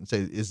writing it and say,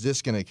 is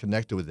this going to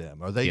connect with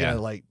them? Are they going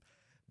to like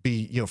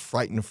be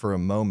frightened for a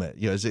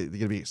moment? Is it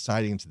going to be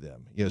exciting to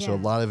them? So a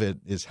lot of it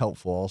is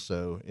helpful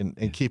also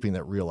in keeping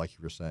that real, like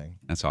you were saying.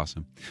 That's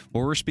awesome.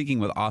 Well, we're speaking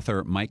with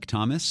author Mike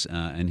Thomas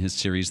and his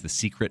series, The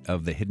Secret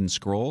of the Hidden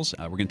Scrolls.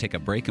 We're going to take a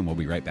break and we'll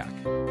be right back.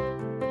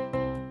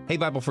 Hey,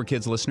 Bible for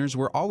Kids listeners,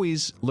 we're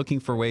always looking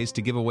for ways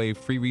to give away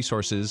free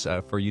resources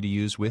for you to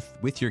use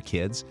with your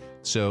kids.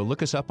 So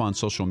look us up on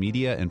social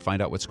media and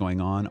find out what's going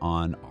on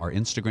our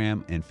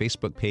Instagram and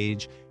Facebook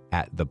page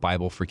at The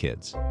Bible for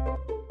Kids.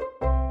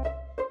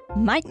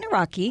 Mike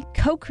Naraki,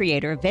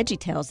 co-creator of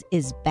VeggieTales,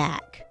 is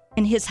back.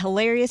 In his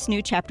hilarious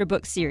new chapter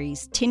book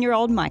series,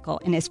 10-year-old Michael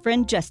and his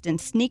friend Justin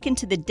sneak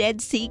into the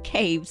Dead Sea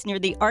caves near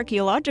the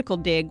archaeological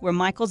dig where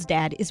Michael's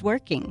dad is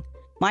working.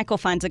 Michael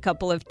finds a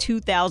couple of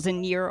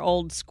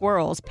 2,000-year-old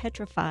squirrels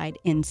petrified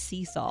in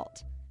sea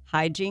salt.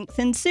 Hijinks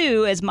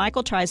ensue as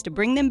Michael tries to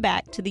bring them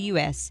back to the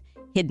U.S.,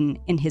 hidden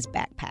in his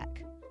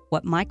backpack.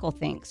 What Michael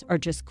thinks are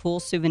just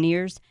cool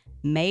souvenirs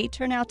may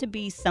turn out to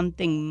be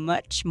something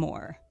much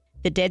more.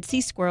 The Dead Sea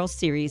Squirrels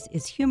series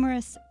is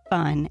humorous,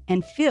 fun,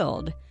 and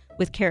filled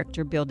with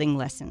character-building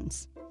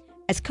lessons.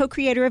 As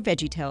co-creator of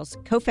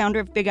VeggieTales, co-founder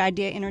of Big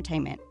Idea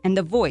Entertainment, and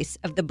the voice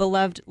of the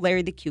beloved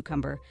Larry the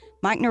Cucumber,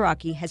 Mike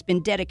Naraki has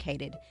been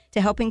dedicated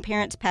to helping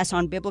parents pass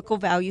on biblical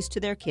values to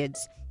their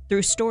kids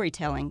through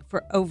storytelling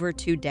for over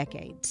 2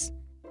 decades.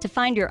 To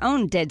find your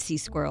own Dead Sea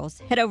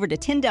Squirrels, head over to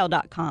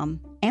Tyndale.com,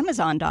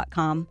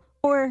 Amazon.com,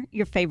 or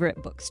your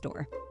favorite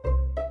bookstore.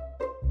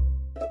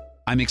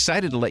 I'm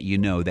excited to let you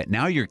know that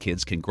now your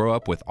kids can grow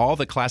up with all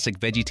the classic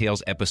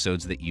VeggieTales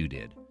episodes that you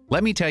did.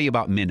 Let me tell you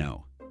about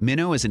Minnow.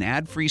 Minnow is an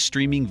ad-free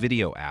streaming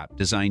video app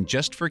designed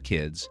just for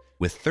kids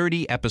with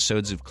 30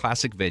 episodes of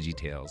classic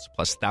VeggieTales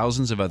plus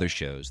thousands of other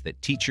shows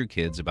that teach your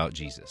kids about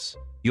Jesus.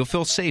 You'll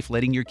feel safe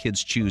letting your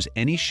kids choose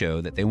any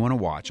show that they want to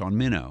watch on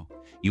Minnow.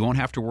 You won't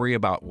have to worry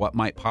about what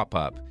might pop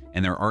up,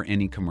 and there aren't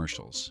any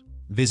commercials.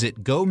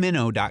 Visit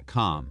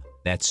gominnow.com.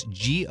 That's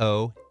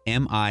GOMINNO.com.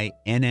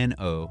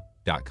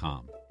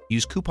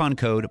 Use coupon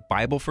code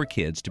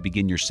BibleForKids to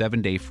begin your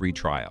 7-day free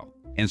trial.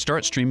 And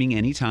start streaming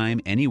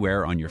anytime,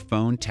 anywhere on your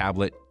phone,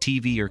 tablet,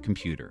 TV, or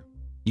computer.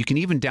 You can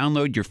even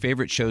download your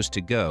favorite shows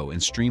to go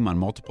and stream on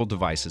multiple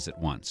devices at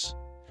once.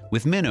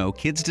 With Minnow,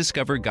 kids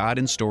discover God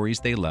in stories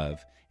they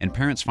love, and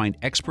parents find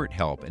expert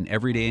help and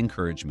everyday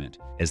encouragement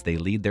as they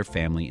lead their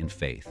family in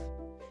faith.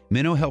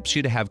 Minnow helps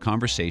you to have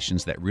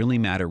conversations that really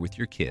matter with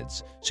your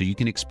kids so you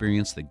can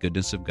experience the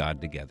goodness of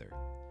God together.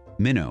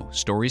 Minnow,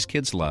 stories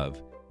kids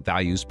love,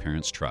 values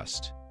parents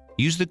trust.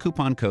 Use the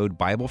coupon code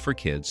Bible for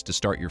Kids to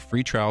start your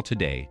free trial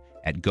today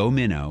at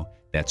GoMinnow,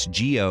 that's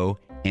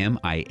GoMinno.com.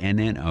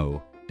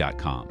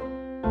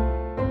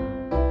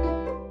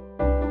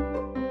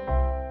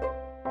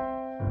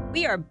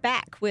 We are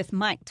back with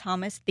Mike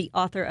Thomas, the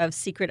author of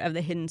Secret of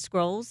the Hidden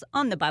Scrolls,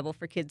 on the Bible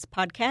for Kids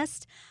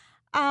podcast.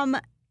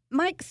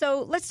 Mike,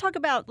 so let's talk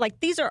about,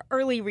 these are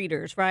early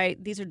readers,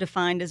 right? These are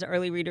defined as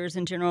early readers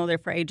in general. They're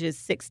for ages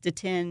 6 to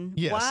 10.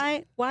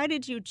 Yes. Why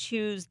did you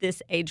choose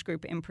this age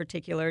group in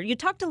particular? You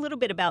talked a little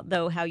bit about,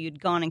 though, how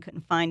you'd gone and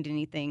couldn't find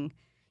anything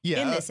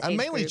in this age I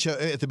mainly group.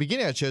 at the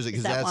beginning I chose it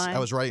because I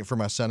was writing for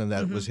my son and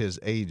that was his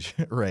age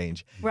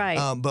range. Right.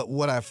 But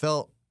what I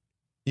felt,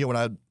 when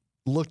I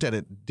looked at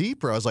it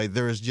deeper, I was like,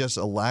 there is just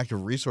a lack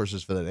of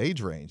resources for that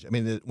age range. I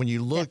mean, when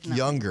you look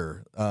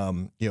younger,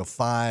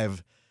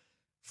 5,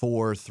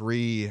 4,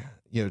 3,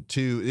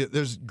 2,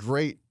 there's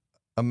great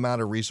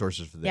amount of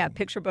resources for them. Yeah,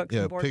 picture books,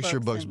 and board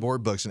books,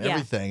 board books, and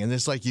everything. And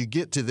it's like you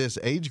get to this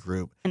age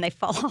group, and they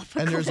fall off.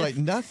 And there's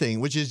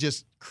nothing, which is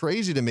just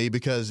crazy to me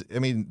because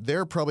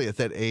they're probably at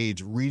that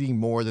age reading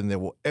more than they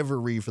will ever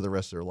read for the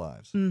rest of their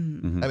lives.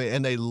 Mm-hmm.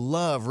 And they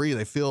love reading.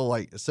 They feel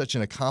like it's such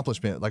an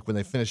accomplishment, like when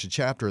they finish a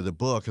chapter of the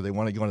book or they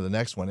want to go on to the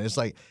next one. And it's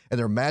and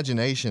their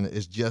imagination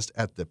is just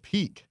at the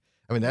peak.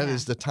 That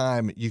is the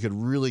time you could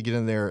really get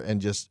in there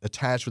and just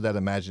attach with that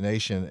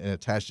imagination and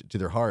attach it to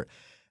their heart.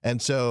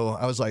 And so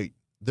I was like,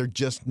 there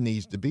just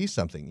needs to be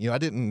something. I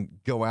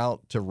didn't go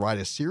out to write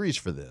a series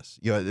for this.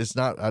 It's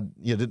not, I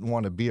didn't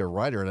want to be a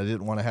writer and I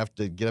didn't want to have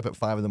to get up at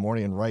 5 a.m.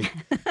 and write.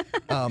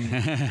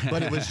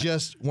 But it was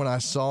just when I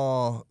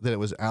saw that it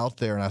was out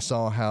there and I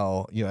saw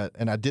how,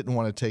 and I didn't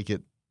want to take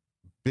it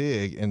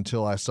big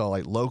until I saw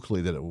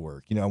locally that it would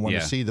work. I wanted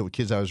to see the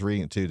kids I was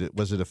reading it to,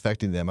 was it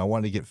affecting them? I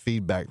wanted to get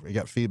feedback. I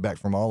got feedback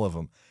from all of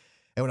them.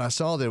 And when I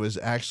saw that it was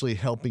actually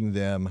helping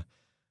them,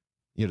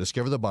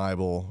 discover the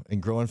Bible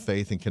and grow in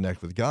faith and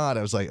connect with God,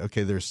 I was like,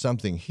 okay, there's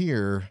something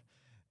here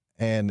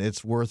and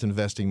it's worth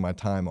investing my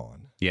time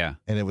on. Yeah.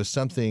 And it was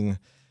something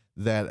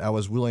that I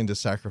was willing to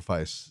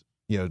sacrifice,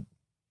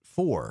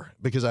 for,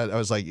 because I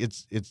was like,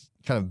 it's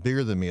kind of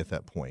bigger than me at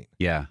that point.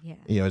 Yeah.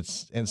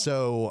 And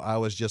so I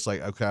was just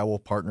like, okay, I will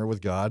partner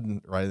with God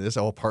and write this.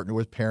 I will partner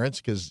with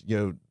parents because,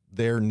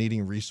 they're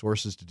needing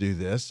resources to do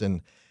this.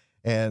 And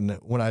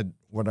when I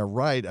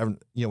write,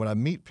 when I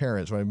meet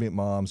parents, when I meet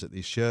moms at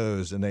these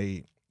shows and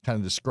they kind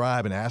of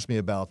describe and ask me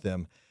about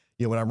them,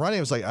 when I'm writing,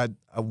 it was like, I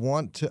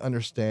want to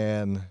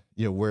understand,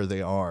 where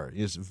they are.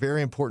 It's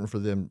very important for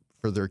them,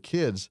 for their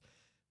kids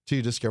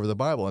to discover the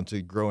Bible and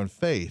to grow in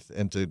faith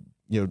and to,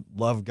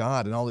 love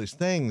God and all these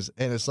things.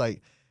 And it's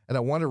like, and I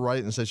want to write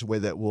it in such a way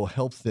that will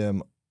help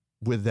them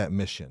with that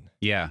mission.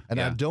 Yeah. And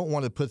I don't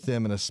want to put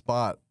them in a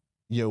spot,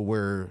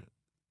 where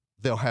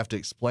they'll have to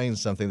explain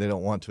something they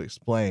don't want to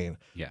explain.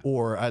 Yeah.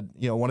 Or I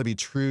want to be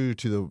true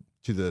to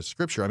the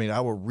scripture. I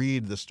will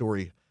read the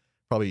story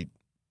probably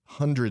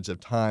hundreds of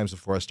times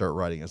before I start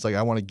writing. It's like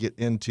I want to get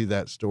into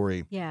that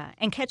story. Yeah,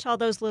 and catch all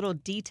those little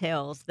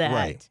details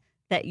that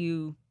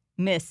you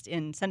missed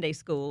in Sunday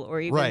school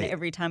or even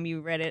every time you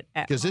read it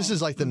at home. Because this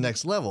is like the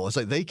next level. It's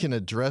like they can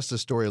address the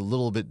story a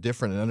little bit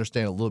different and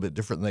understand a little bit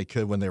different than they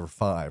could when they were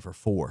 5 or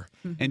 4.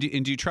 Mm-hmm.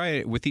 And do you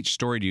try, with each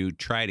story, do you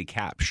try to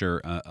capture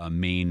a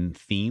main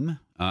theme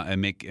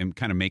and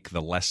kind of make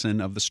the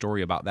lesson of the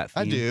story about that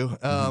theme? I do.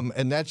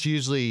 And that's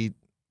usually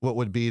what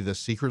would be the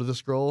secret of the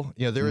scroll.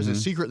 There is a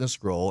secret in the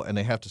scroll and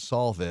they have to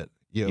solve it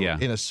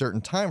in a certain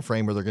time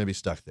frame or they're going to be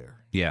stuck there.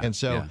 Yeah. And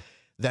so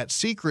that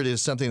secret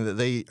is something that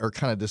they are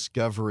kind of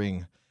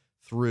discovering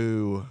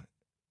through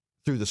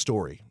the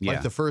story. Yeah.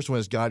 Like the first one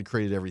is God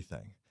created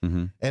everything.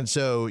 Mm-hmm. And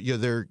so,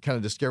 they're kind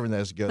of discovering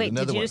that as it goes. Wait,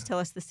 Another did you one, just tell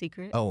us the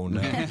secret? Oh, no.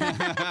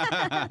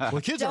 Well,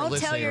 kids Don't aren't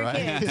tell listening, your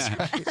right?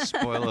 kids.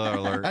 Spoiler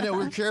alert. I know,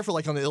 we're careful,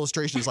 on the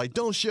illustrations,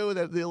 don't show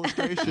that the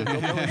illustration.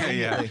 Don't know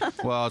anything.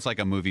 Well, it's like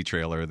a movie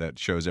trailer that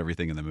shows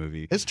everything in the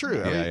movie. It's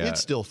true. It's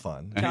still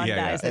fun. John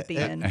dies at the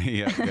end.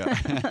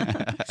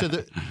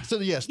 So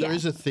yes, there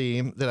is a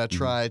theme that I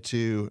try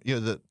to,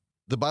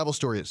 the Bible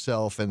story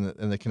itself and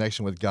the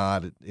connection with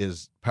God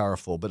is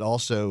powerful, but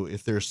also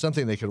if there's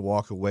something they could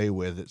walk away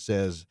with that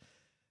says,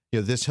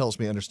 this helps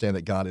me understand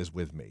that God is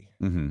with me.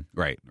 Mm-hmm.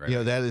 Right.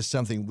 That is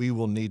something we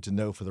will need to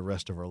know for the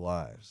rest of our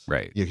lives.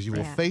 Right. Because you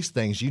will face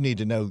things you need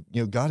to know,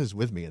 God is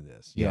with me in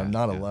this. I'm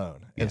not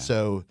alone. And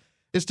so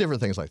it's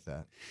different things like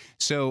that.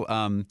 So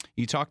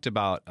you talked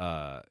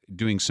about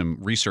doing some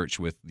research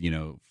with,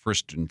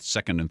 first and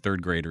second and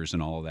third graders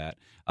and all of that,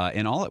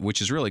 which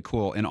is really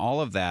cool. And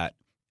all of that,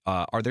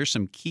 are there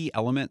some key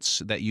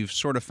elements that you've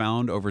sort of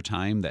found over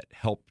time that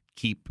help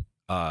keep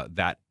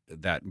that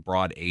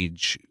broad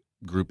age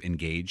group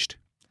engaged?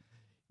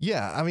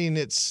 Yeah,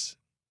 it's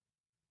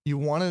you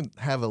want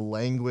to have a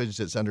language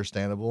that's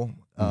understandable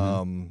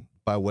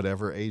by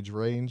whatever age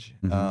range.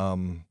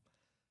 Mm-hmm.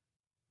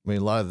 A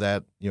lot of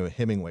that,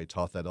 Hemingway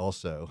taught that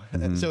also.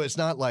 So it's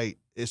not like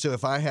so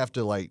if I have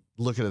to like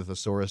look at a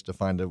thesaurus to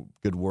find a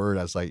good word,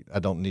 I was like, I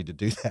don't need to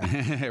do that.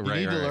 You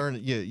need to learn.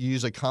 You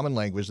use a common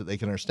language that they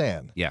can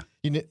understand. Yeah.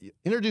 You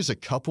introduce a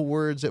couple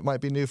words that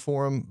might be new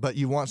for them, but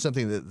you want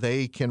something that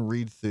they can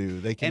read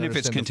through. They can. And if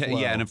it's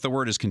and if the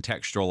word is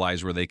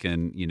contextualized, where they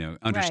can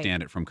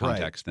understand it from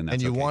context, then that's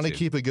and you want to too.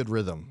 keep a good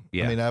rhythm.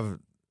 Yeah. I mean,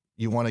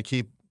 you want to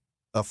keep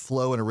a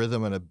flow and a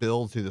rhythm and a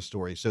build through the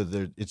story, so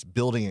that it's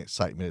building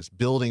excitement. It's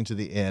building to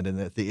the end, and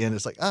at the end,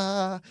 it's like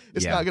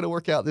it's not going to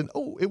work out. Then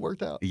it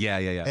worked out. Yeah.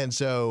 And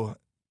so,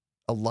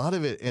 a lot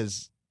of it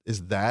is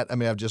that. I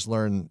mean, I've just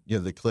learned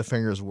the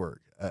cliffhangers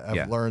work.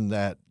 I've learned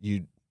that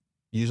you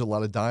use a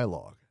lot of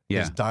dialogue.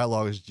 Yeah, because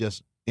dialogue is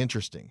just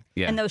interesting.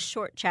 Yeah, and those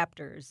short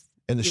chapters.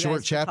 And the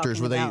short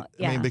chapters where I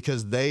mean,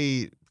 because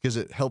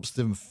it helps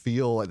them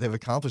feel like they've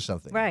accomplished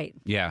something. Right.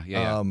 Yeah.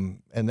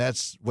 And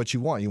that's what you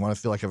want. You want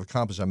to feel like I've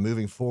accomplished. I'm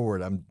moving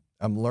forward.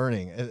 I'm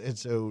learning. And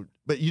so,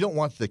 but you don't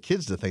want the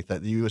kids to think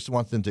that. You just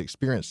want them to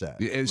experience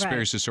that.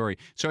 Experience the story.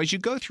 So as you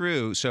go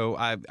through, so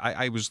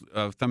I was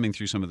thumbing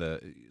through some of the,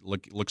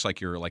 looks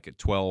like you're like at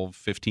 12,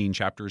 15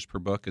 chapters per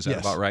book. Is that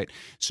about right?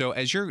 So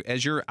as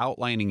you're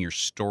outlining your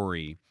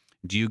story,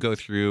 do you go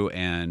through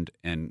and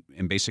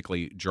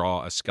basically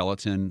draw a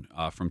skeleton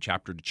from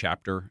chapter to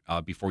chapter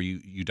before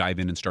you dive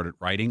in and start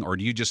writing, or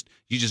do you just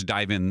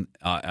dive in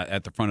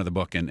at the front of the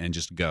book and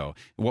just go?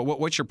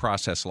 What's your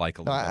process like?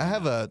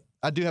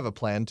 I do have a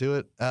plan to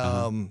it,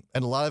 and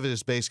a lot of it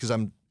is based because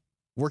I'm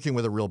working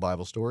with a real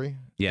Bible story,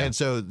 and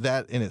so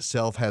that in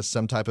itself has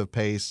some type of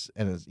pace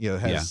and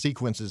has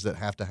sequences that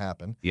have to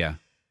happen. Yeah,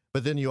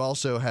 but then you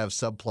also have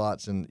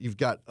subplots, and you've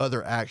got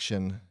other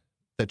action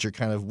that you're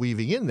kind of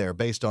weaving in there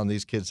based on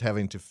these kids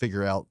having to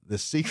figure out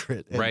this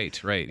secret.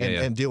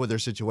 And deal with their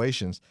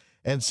situations.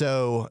 And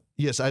so,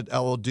 yes, I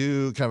will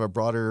do kind of a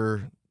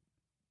broader,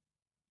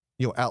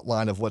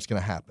 outline of what's going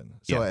to happen.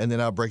 So, and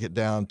then I'll break it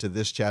down to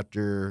this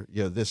chapter,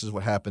 this is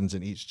what happens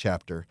in each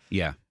chapter.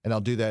 Yeah. And I'll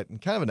do that in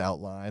kind of an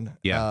outline.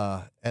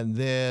 Yeah. And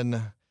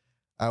then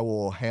I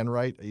will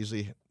handwrite.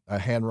 I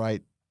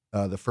handwrite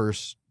the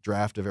first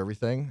draft of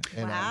everything.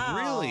 And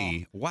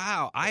Really?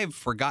 Wow. I have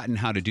forgotten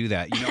how to do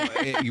that.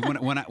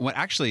 When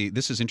actually,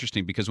 this is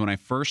interesting because when I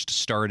first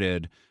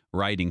started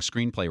writing,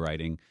 screenplay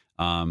writing,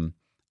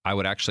 I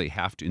would actually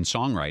have to, in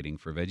songwriting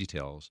for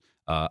VeggieTales,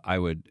 I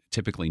would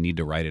typically need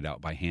to write it out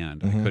by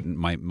hand. I couldn't,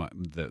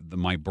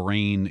 my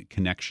brain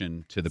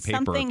connection to the paper.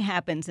 Something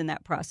happens in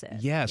that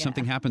process. Yeah,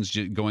 something happens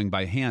going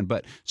by hand.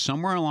 But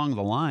somewhere along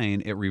the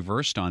line, it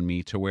reversed on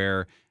me to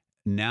where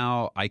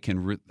now I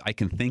can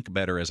think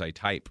better as I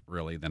type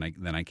really than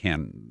I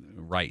can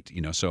write.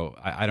 So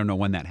I don't know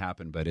when that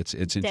happened, but it's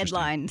interesting.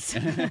 Deadlines.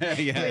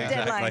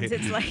 Deadlines.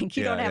 It's like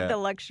you don't have the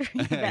luxury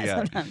of that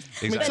sometimes.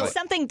 Exactly. But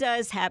something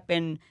does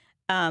happen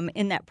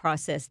in that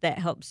process that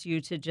helps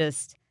you to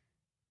just.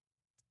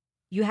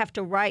 You have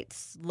to write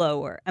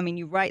slower. I mean,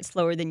 you write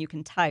slower than you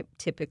can type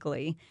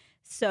typically.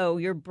 So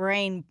your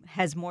brain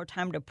has more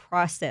time to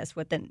process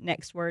what the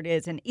next word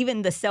is, and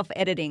even the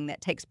self-editing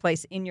that takes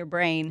place in your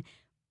brain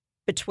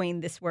between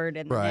this word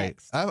and the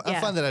next.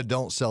 I find that I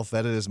don't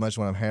self-edit as much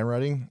when I'm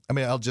handwriting. I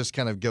mean, I'll just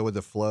kind of go with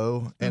the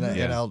flow, and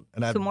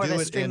I more do of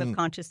a it stream in of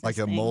consciousness like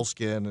a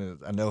moleskin. And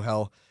I know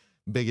how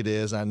big it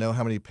is. I know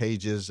how many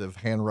pages of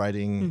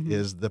handwriting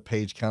is the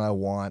page kind of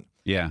want.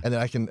 Yeah, and then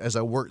I can, as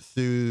I work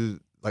through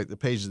like the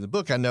pages of the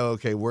book, I know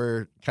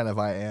where kind of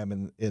I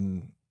am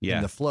in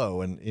the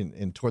flow and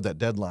in toward that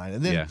deadline,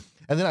 and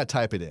then I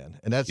type it in,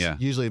 and that's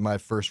usually my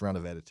first round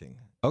of editing.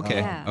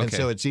 Okay, and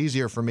so it's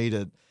easier for me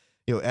to.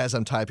 As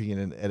I'm typing it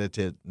and edit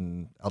it,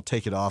 and I'll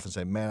take it off and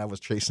say, "Man, I was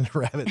chasing a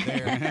rabbit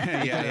there."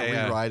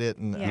 Rewrite it,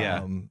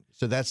 and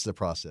so that's the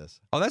process.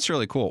 Oh, that's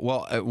really cool.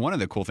 Well, one of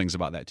the cool things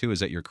about that too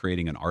is that you're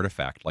creating an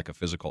artifact, like a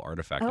physical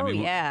artifact. Oh,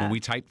 when we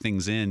type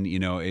things in,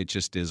 it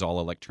just is all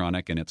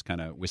electronic and it's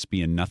kind of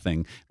wispy and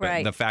nothing.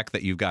 But the fact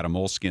that you've got a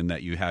moleskin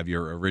that you have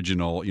your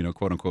original,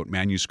 quote unquote,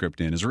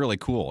 manuscript in is really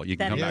cool. You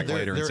can come back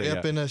later and say, they're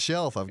up in a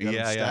shelf. I've got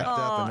them stacked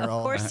up, and they're all.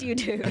 Of course you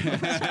do.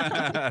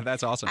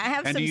 That's awesome. I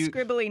have some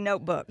scribbly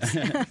notebooks.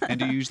 And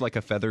do you use like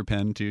a feather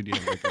pen too? Do you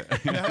have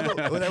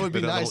that would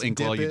be nice. A little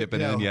inkwell you dip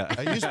it in. Yeah,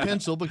 I use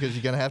pencil because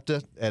you're gonna have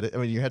to edit. I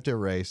mean, you have to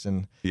erase,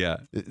 and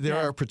there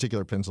are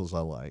particular pencils I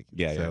like.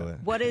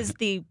 What is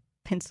the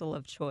pencil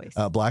of choice?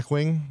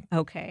 Blackwing.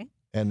 Okay.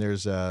 And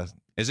there's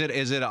Is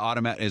it an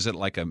automatic? Is it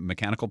like a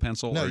mechanical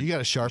pencil? No, you got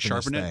to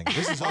sharpen this it.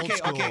 This is old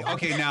school.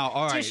 Okay. Now,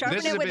 all right. Do you sharpen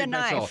this it is a with big a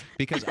knife? pencil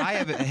because I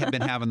have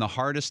been having the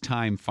hardest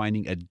time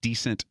finding a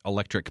decent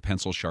electric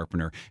pencil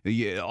sharpener.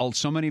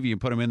 So many of you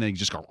put them in, they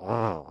just go.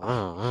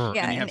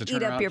 And you have to turn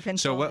eat up around. your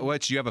pencil. So,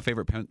 do you have a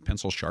favorite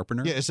pencil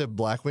sharpener? Yeah, it's a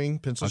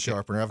Blackwing pencil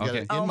sharpener. I've got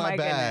it in my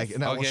bag,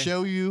 and I will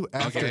show you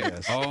after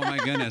this. Oh my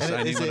goodness,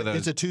 I need one of those.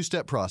 It's a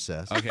two-step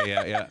process. Okay,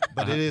 yeah.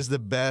 But it is the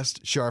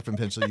best sharpened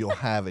pencil you'll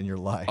have in your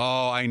life.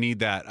 Oh, I need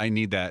that.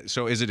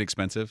 So, is it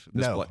expensive?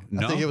 No,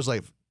 I think it was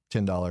like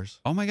 $10.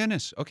 Oh my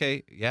goodness.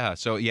 Okay, yeah.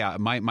 So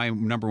my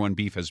number one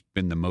beef has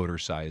been the motor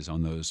size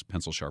on those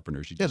pencil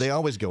sharpeners. They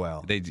always go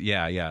out.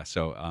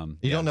 So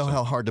you don't know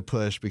how hard to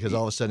push because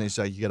all of a sudden it's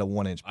like you got a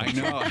 1-inch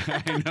pencil.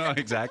 I know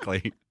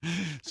exactly.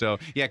 So,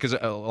 yeah, because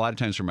a lot of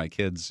times for my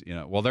kids,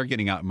 well, they're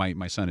getting out.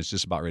 My son is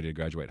just about ready to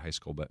graduate high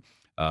school, but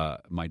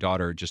my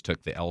daughter just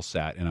took the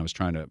LSAT, and I was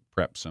trying to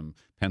prep some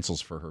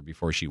pencils for her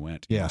before she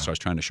went. Yeah. So I was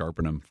trying to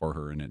sharpen them for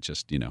her, and it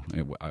just,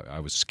 I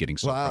was getting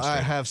so Well, frustrated.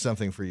 I have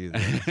something for you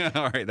there.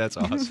 All right, that's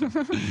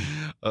awesome.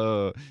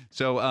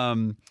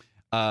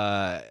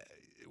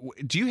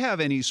 Do you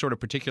have any sort of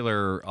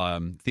particular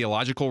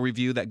theological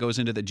review that goes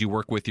into that? Do you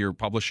work with your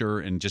publisher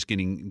and just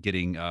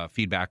getting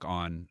feedback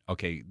on,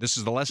 okay, this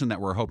is the lesson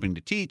that we're hoping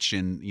to teach,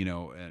 and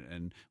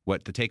and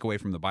what the takeaway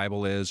from the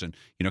Bible is, and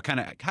kind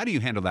of how do you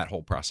handle that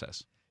whole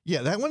process?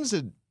 Yeah, that one's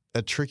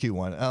a tricky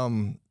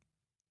one.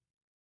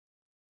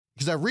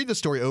 Because I read the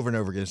story over and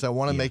over again, so I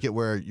want to make it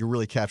where you're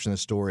really capturing the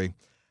story.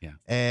 Yeah.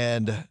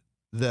 And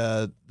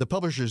the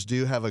publishers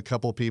do have a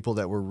couple people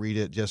that will read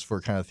it just for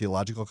kind of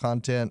theological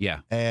content. Yeah.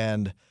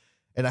 And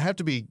I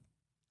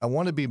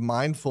want to be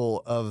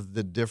mindful of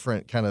the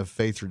different kind of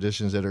faith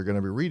traditions that are going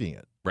to be reading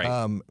it. Right.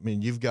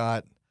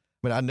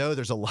 I know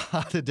there's a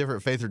lot of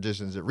different faith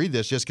traditions that read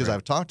this just because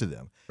I've talked to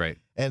them. Right.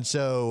 And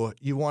so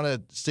you want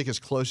to stick as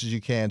close as you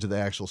can to the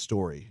actual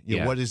story.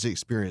 What is the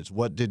experience?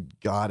 What did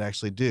God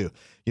actually do?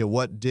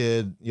 What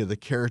did the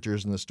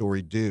characters in the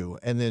story do?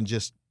 And then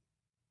just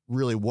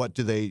really what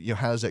do they,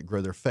 how does that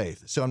grow their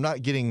faith? So I'm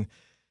not getting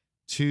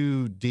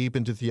too deep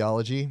into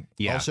theology.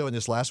 Yeah. Also, in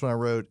this last one I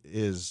wrote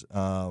is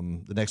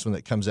the next one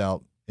that comes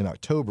out in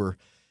October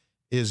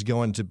is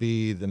going to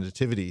be the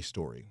nativity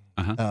story.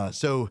 Uh-huh.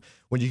 So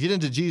when you get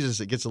into Jesus,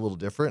 it gets a little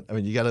different. I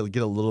mean, you got to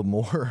get a little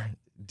more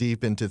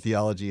deep into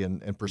theology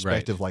and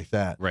perspective like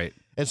that. Right.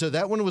 And so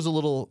that one was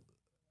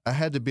I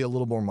had to be a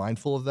little more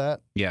mindful of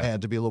that. Yeah.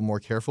 And to be a little more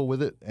careful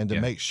with it and to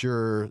make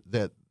sure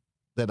that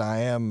I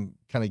am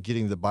kind of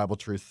getting the Bible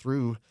truth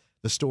through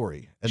the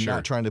story and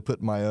not trying to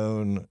put my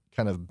own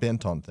kind of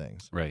bent on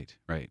things. Right,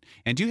 right.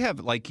 And do you have,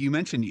 like you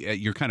mentioned,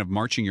 you're kind of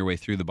marching your way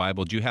through the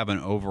Bible. Do you have an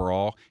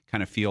overall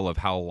kind of feel of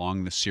how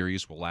long the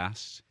series will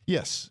last?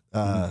 Yes.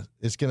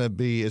 It's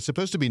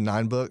supposed to be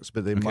 9 books,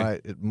 but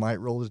it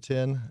might roll to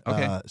 10.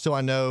 Okay. So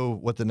I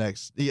know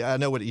I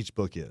know what each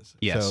book is.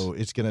 Yes. So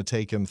it's going to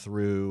take him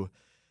through,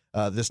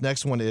 this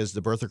next one is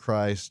the birth of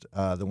Christ.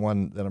 The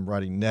one that I'm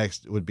writing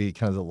next would be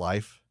kind of the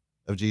life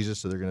of Jesus.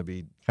 So they're going to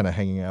be kind of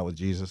hanging out with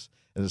Jesus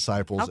and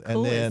disciples. How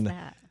cool and then is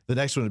that? The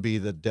next one would be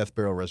the death,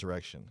 burial,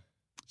 resurrection.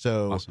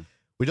 So Awesome.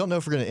 we don't know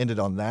if we're going to end it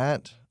on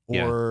that,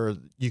 or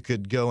you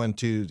could go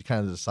into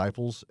kind of the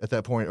disciples at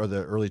that point, or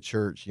the early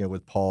church,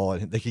 with Paul,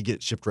 and they could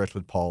get shipwrecked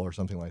with Paul or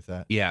something like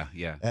that. Yeah,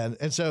 yeah.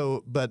 And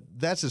so, but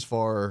that's as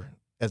far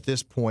at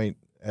this point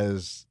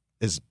as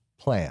is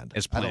planned.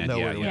 As planned, I don't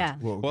know yeah.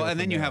 Well, and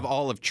then you have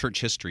all of church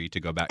history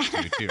to go back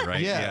to too, right?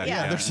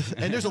 Yeah.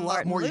 There's a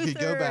lot Martin more you could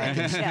go Luther back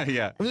and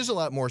yeah. I mean, there's a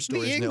lot more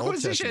stories in the Old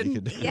Testament you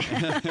could do.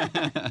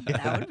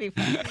 That would be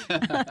fun.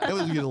 That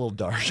would get a little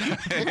dark.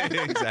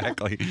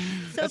 Exactly.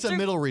 That's a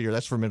middle reader.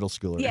 That's for middle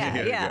schoolers.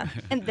 Yeah.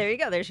 And there you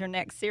go. There's your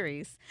next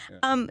series.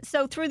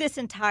 So through this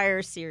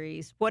entire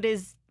series, what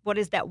is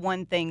that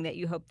one thing that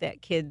you hope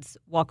that kids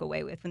walk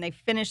away with when they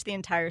finish the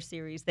entire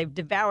series? They've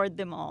devoured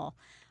them all.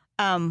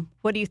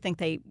 What do you think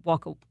they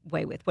walk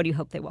away with? What do you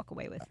hope they walk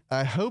away with?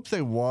 I hope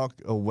they walk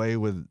away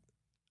with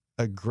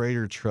a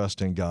greater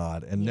trust in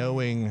God and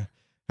knowing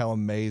how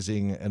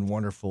amazing and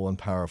wonderful and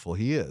powerful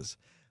He is.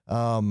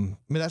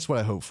 That's what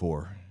I hope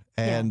for.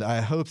 And I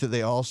hope that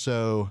they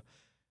also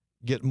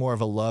get more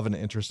of a love and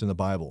interest in the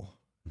Bible,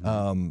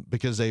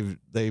 because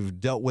they've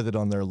dealt with it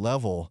on their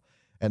level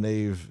and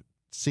they've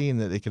seen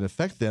that it can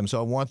affect them. So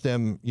I want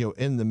them,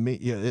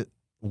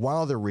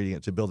 while they're reading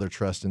it, to build their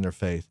trust in their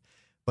faith.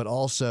 But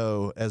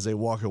also, as they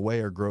walk away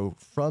or grow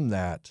from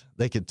that,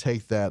 they could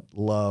take that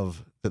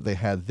love that they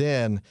had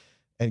then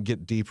and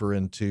get deeper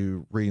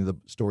into reading the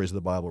stories of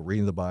the Bible,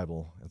 reading the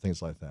Bible, and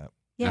things like that.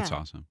 Yeah. That's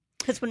awesome.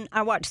 Because when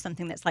I watch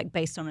something that's like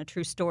based on a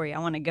true story, I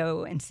want to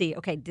go and see,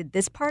 okay, did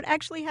this part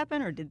actually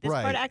happen, or did this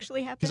part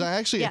actually happen? Because I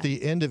actually, at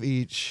the end of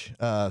each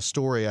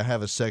story, I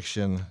have a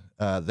section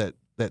that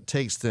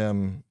takes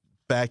them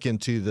back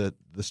into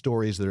the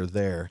stories that are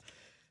there.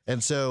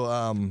 And so...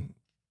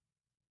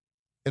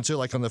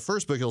 like on the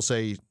first book, it'll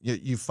say,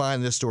 you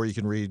find this story, you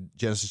can read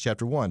Genesis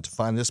chapter 1. To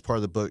find this part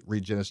of the book,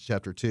 read Genesis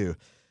chapter 2.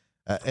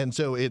 And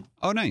so it...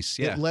 Oh, nice.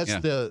 Yeah. It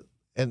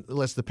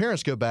lets the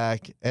parents go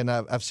back, and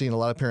I've seen a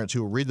lot of parents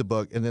who will read the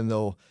book, and then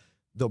they'll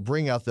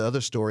bring out the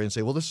other story and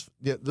say, well,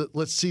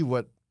 let's see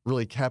what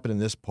really happened in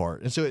this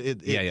part. And so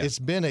it's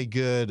been a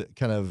good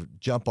kind of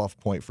jump-off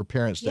point for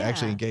parents to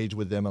actually engage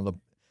with them on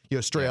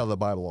the straight out of the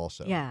Bible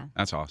also. Yeah.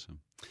 That's awesome.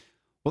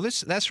 Well,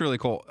 that's really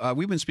cool.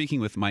 We've been speaking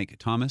with Mike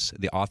Thomas,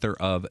 the author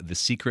of The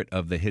Secret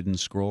of the Hidden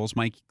Scrolls.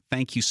 Mike,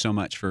 thank you so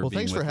much for being with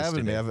us today. Well, thanks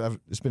for having me.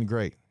 It's been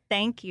great.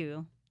 Thank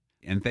you.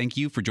 And thank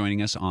you for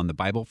joining us on the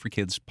Bible for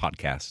Kids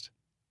podcast.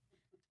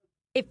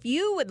 If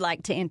you would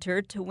like to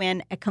enter to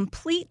win a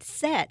complete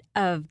set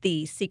of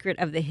The Secret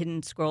of the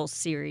Hidden Scrolls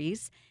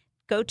series,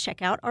 go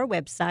check out our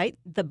website,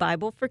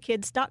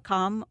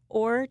 thebibleforkids.com,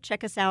 or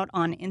check us out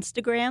on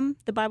Instagram,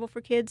 The Bible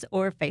for Kids,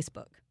 or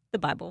Facebook, The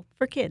Bible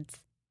for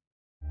Kids.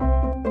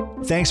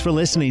 Thanks for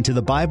listening to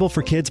the Bible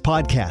for Kids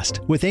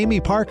podcast with Amy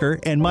Parker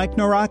and Mike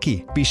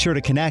Naraki. Be sure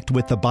to connect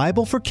with the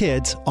Bible for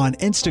Kids on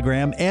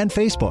Instagram and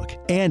Facebook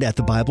and at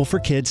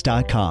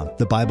thebibleforkids.com.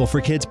 The Bible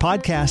for Kids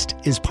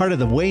podcast is part of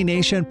the Way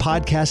Nation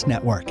podcast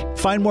network.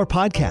 Find more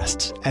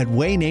podcasts at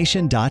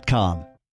waynation.com.